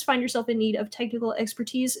 or just find yourself in need of technical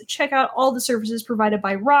expertise, check out all the services provided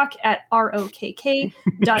by Rock at rokk.co.uk.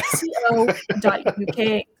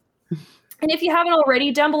 And if you haven't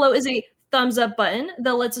already, down below is a thumbs up button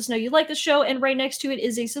that lets us know you like the show, and right next to it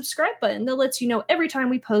is a subscribe button that lets you know every time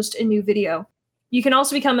we post a new video. You can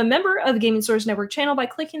also become a member of the Gaming Source Network channel by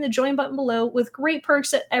clicking the join button below, with great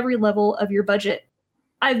perks at every level of your budget.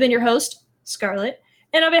 I've been your host, Scarlett,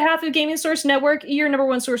 and on behalf of Gaming Source Network, your number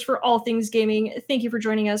one source for all things gaming, thank you for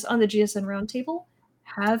joining us on the GSN Roundtable.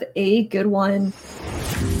 Have a good one.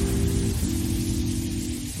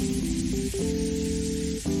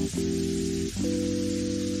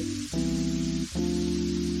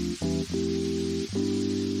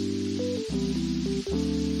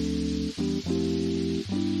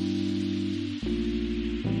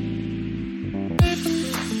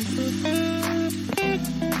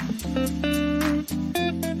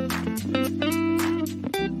 Thank you.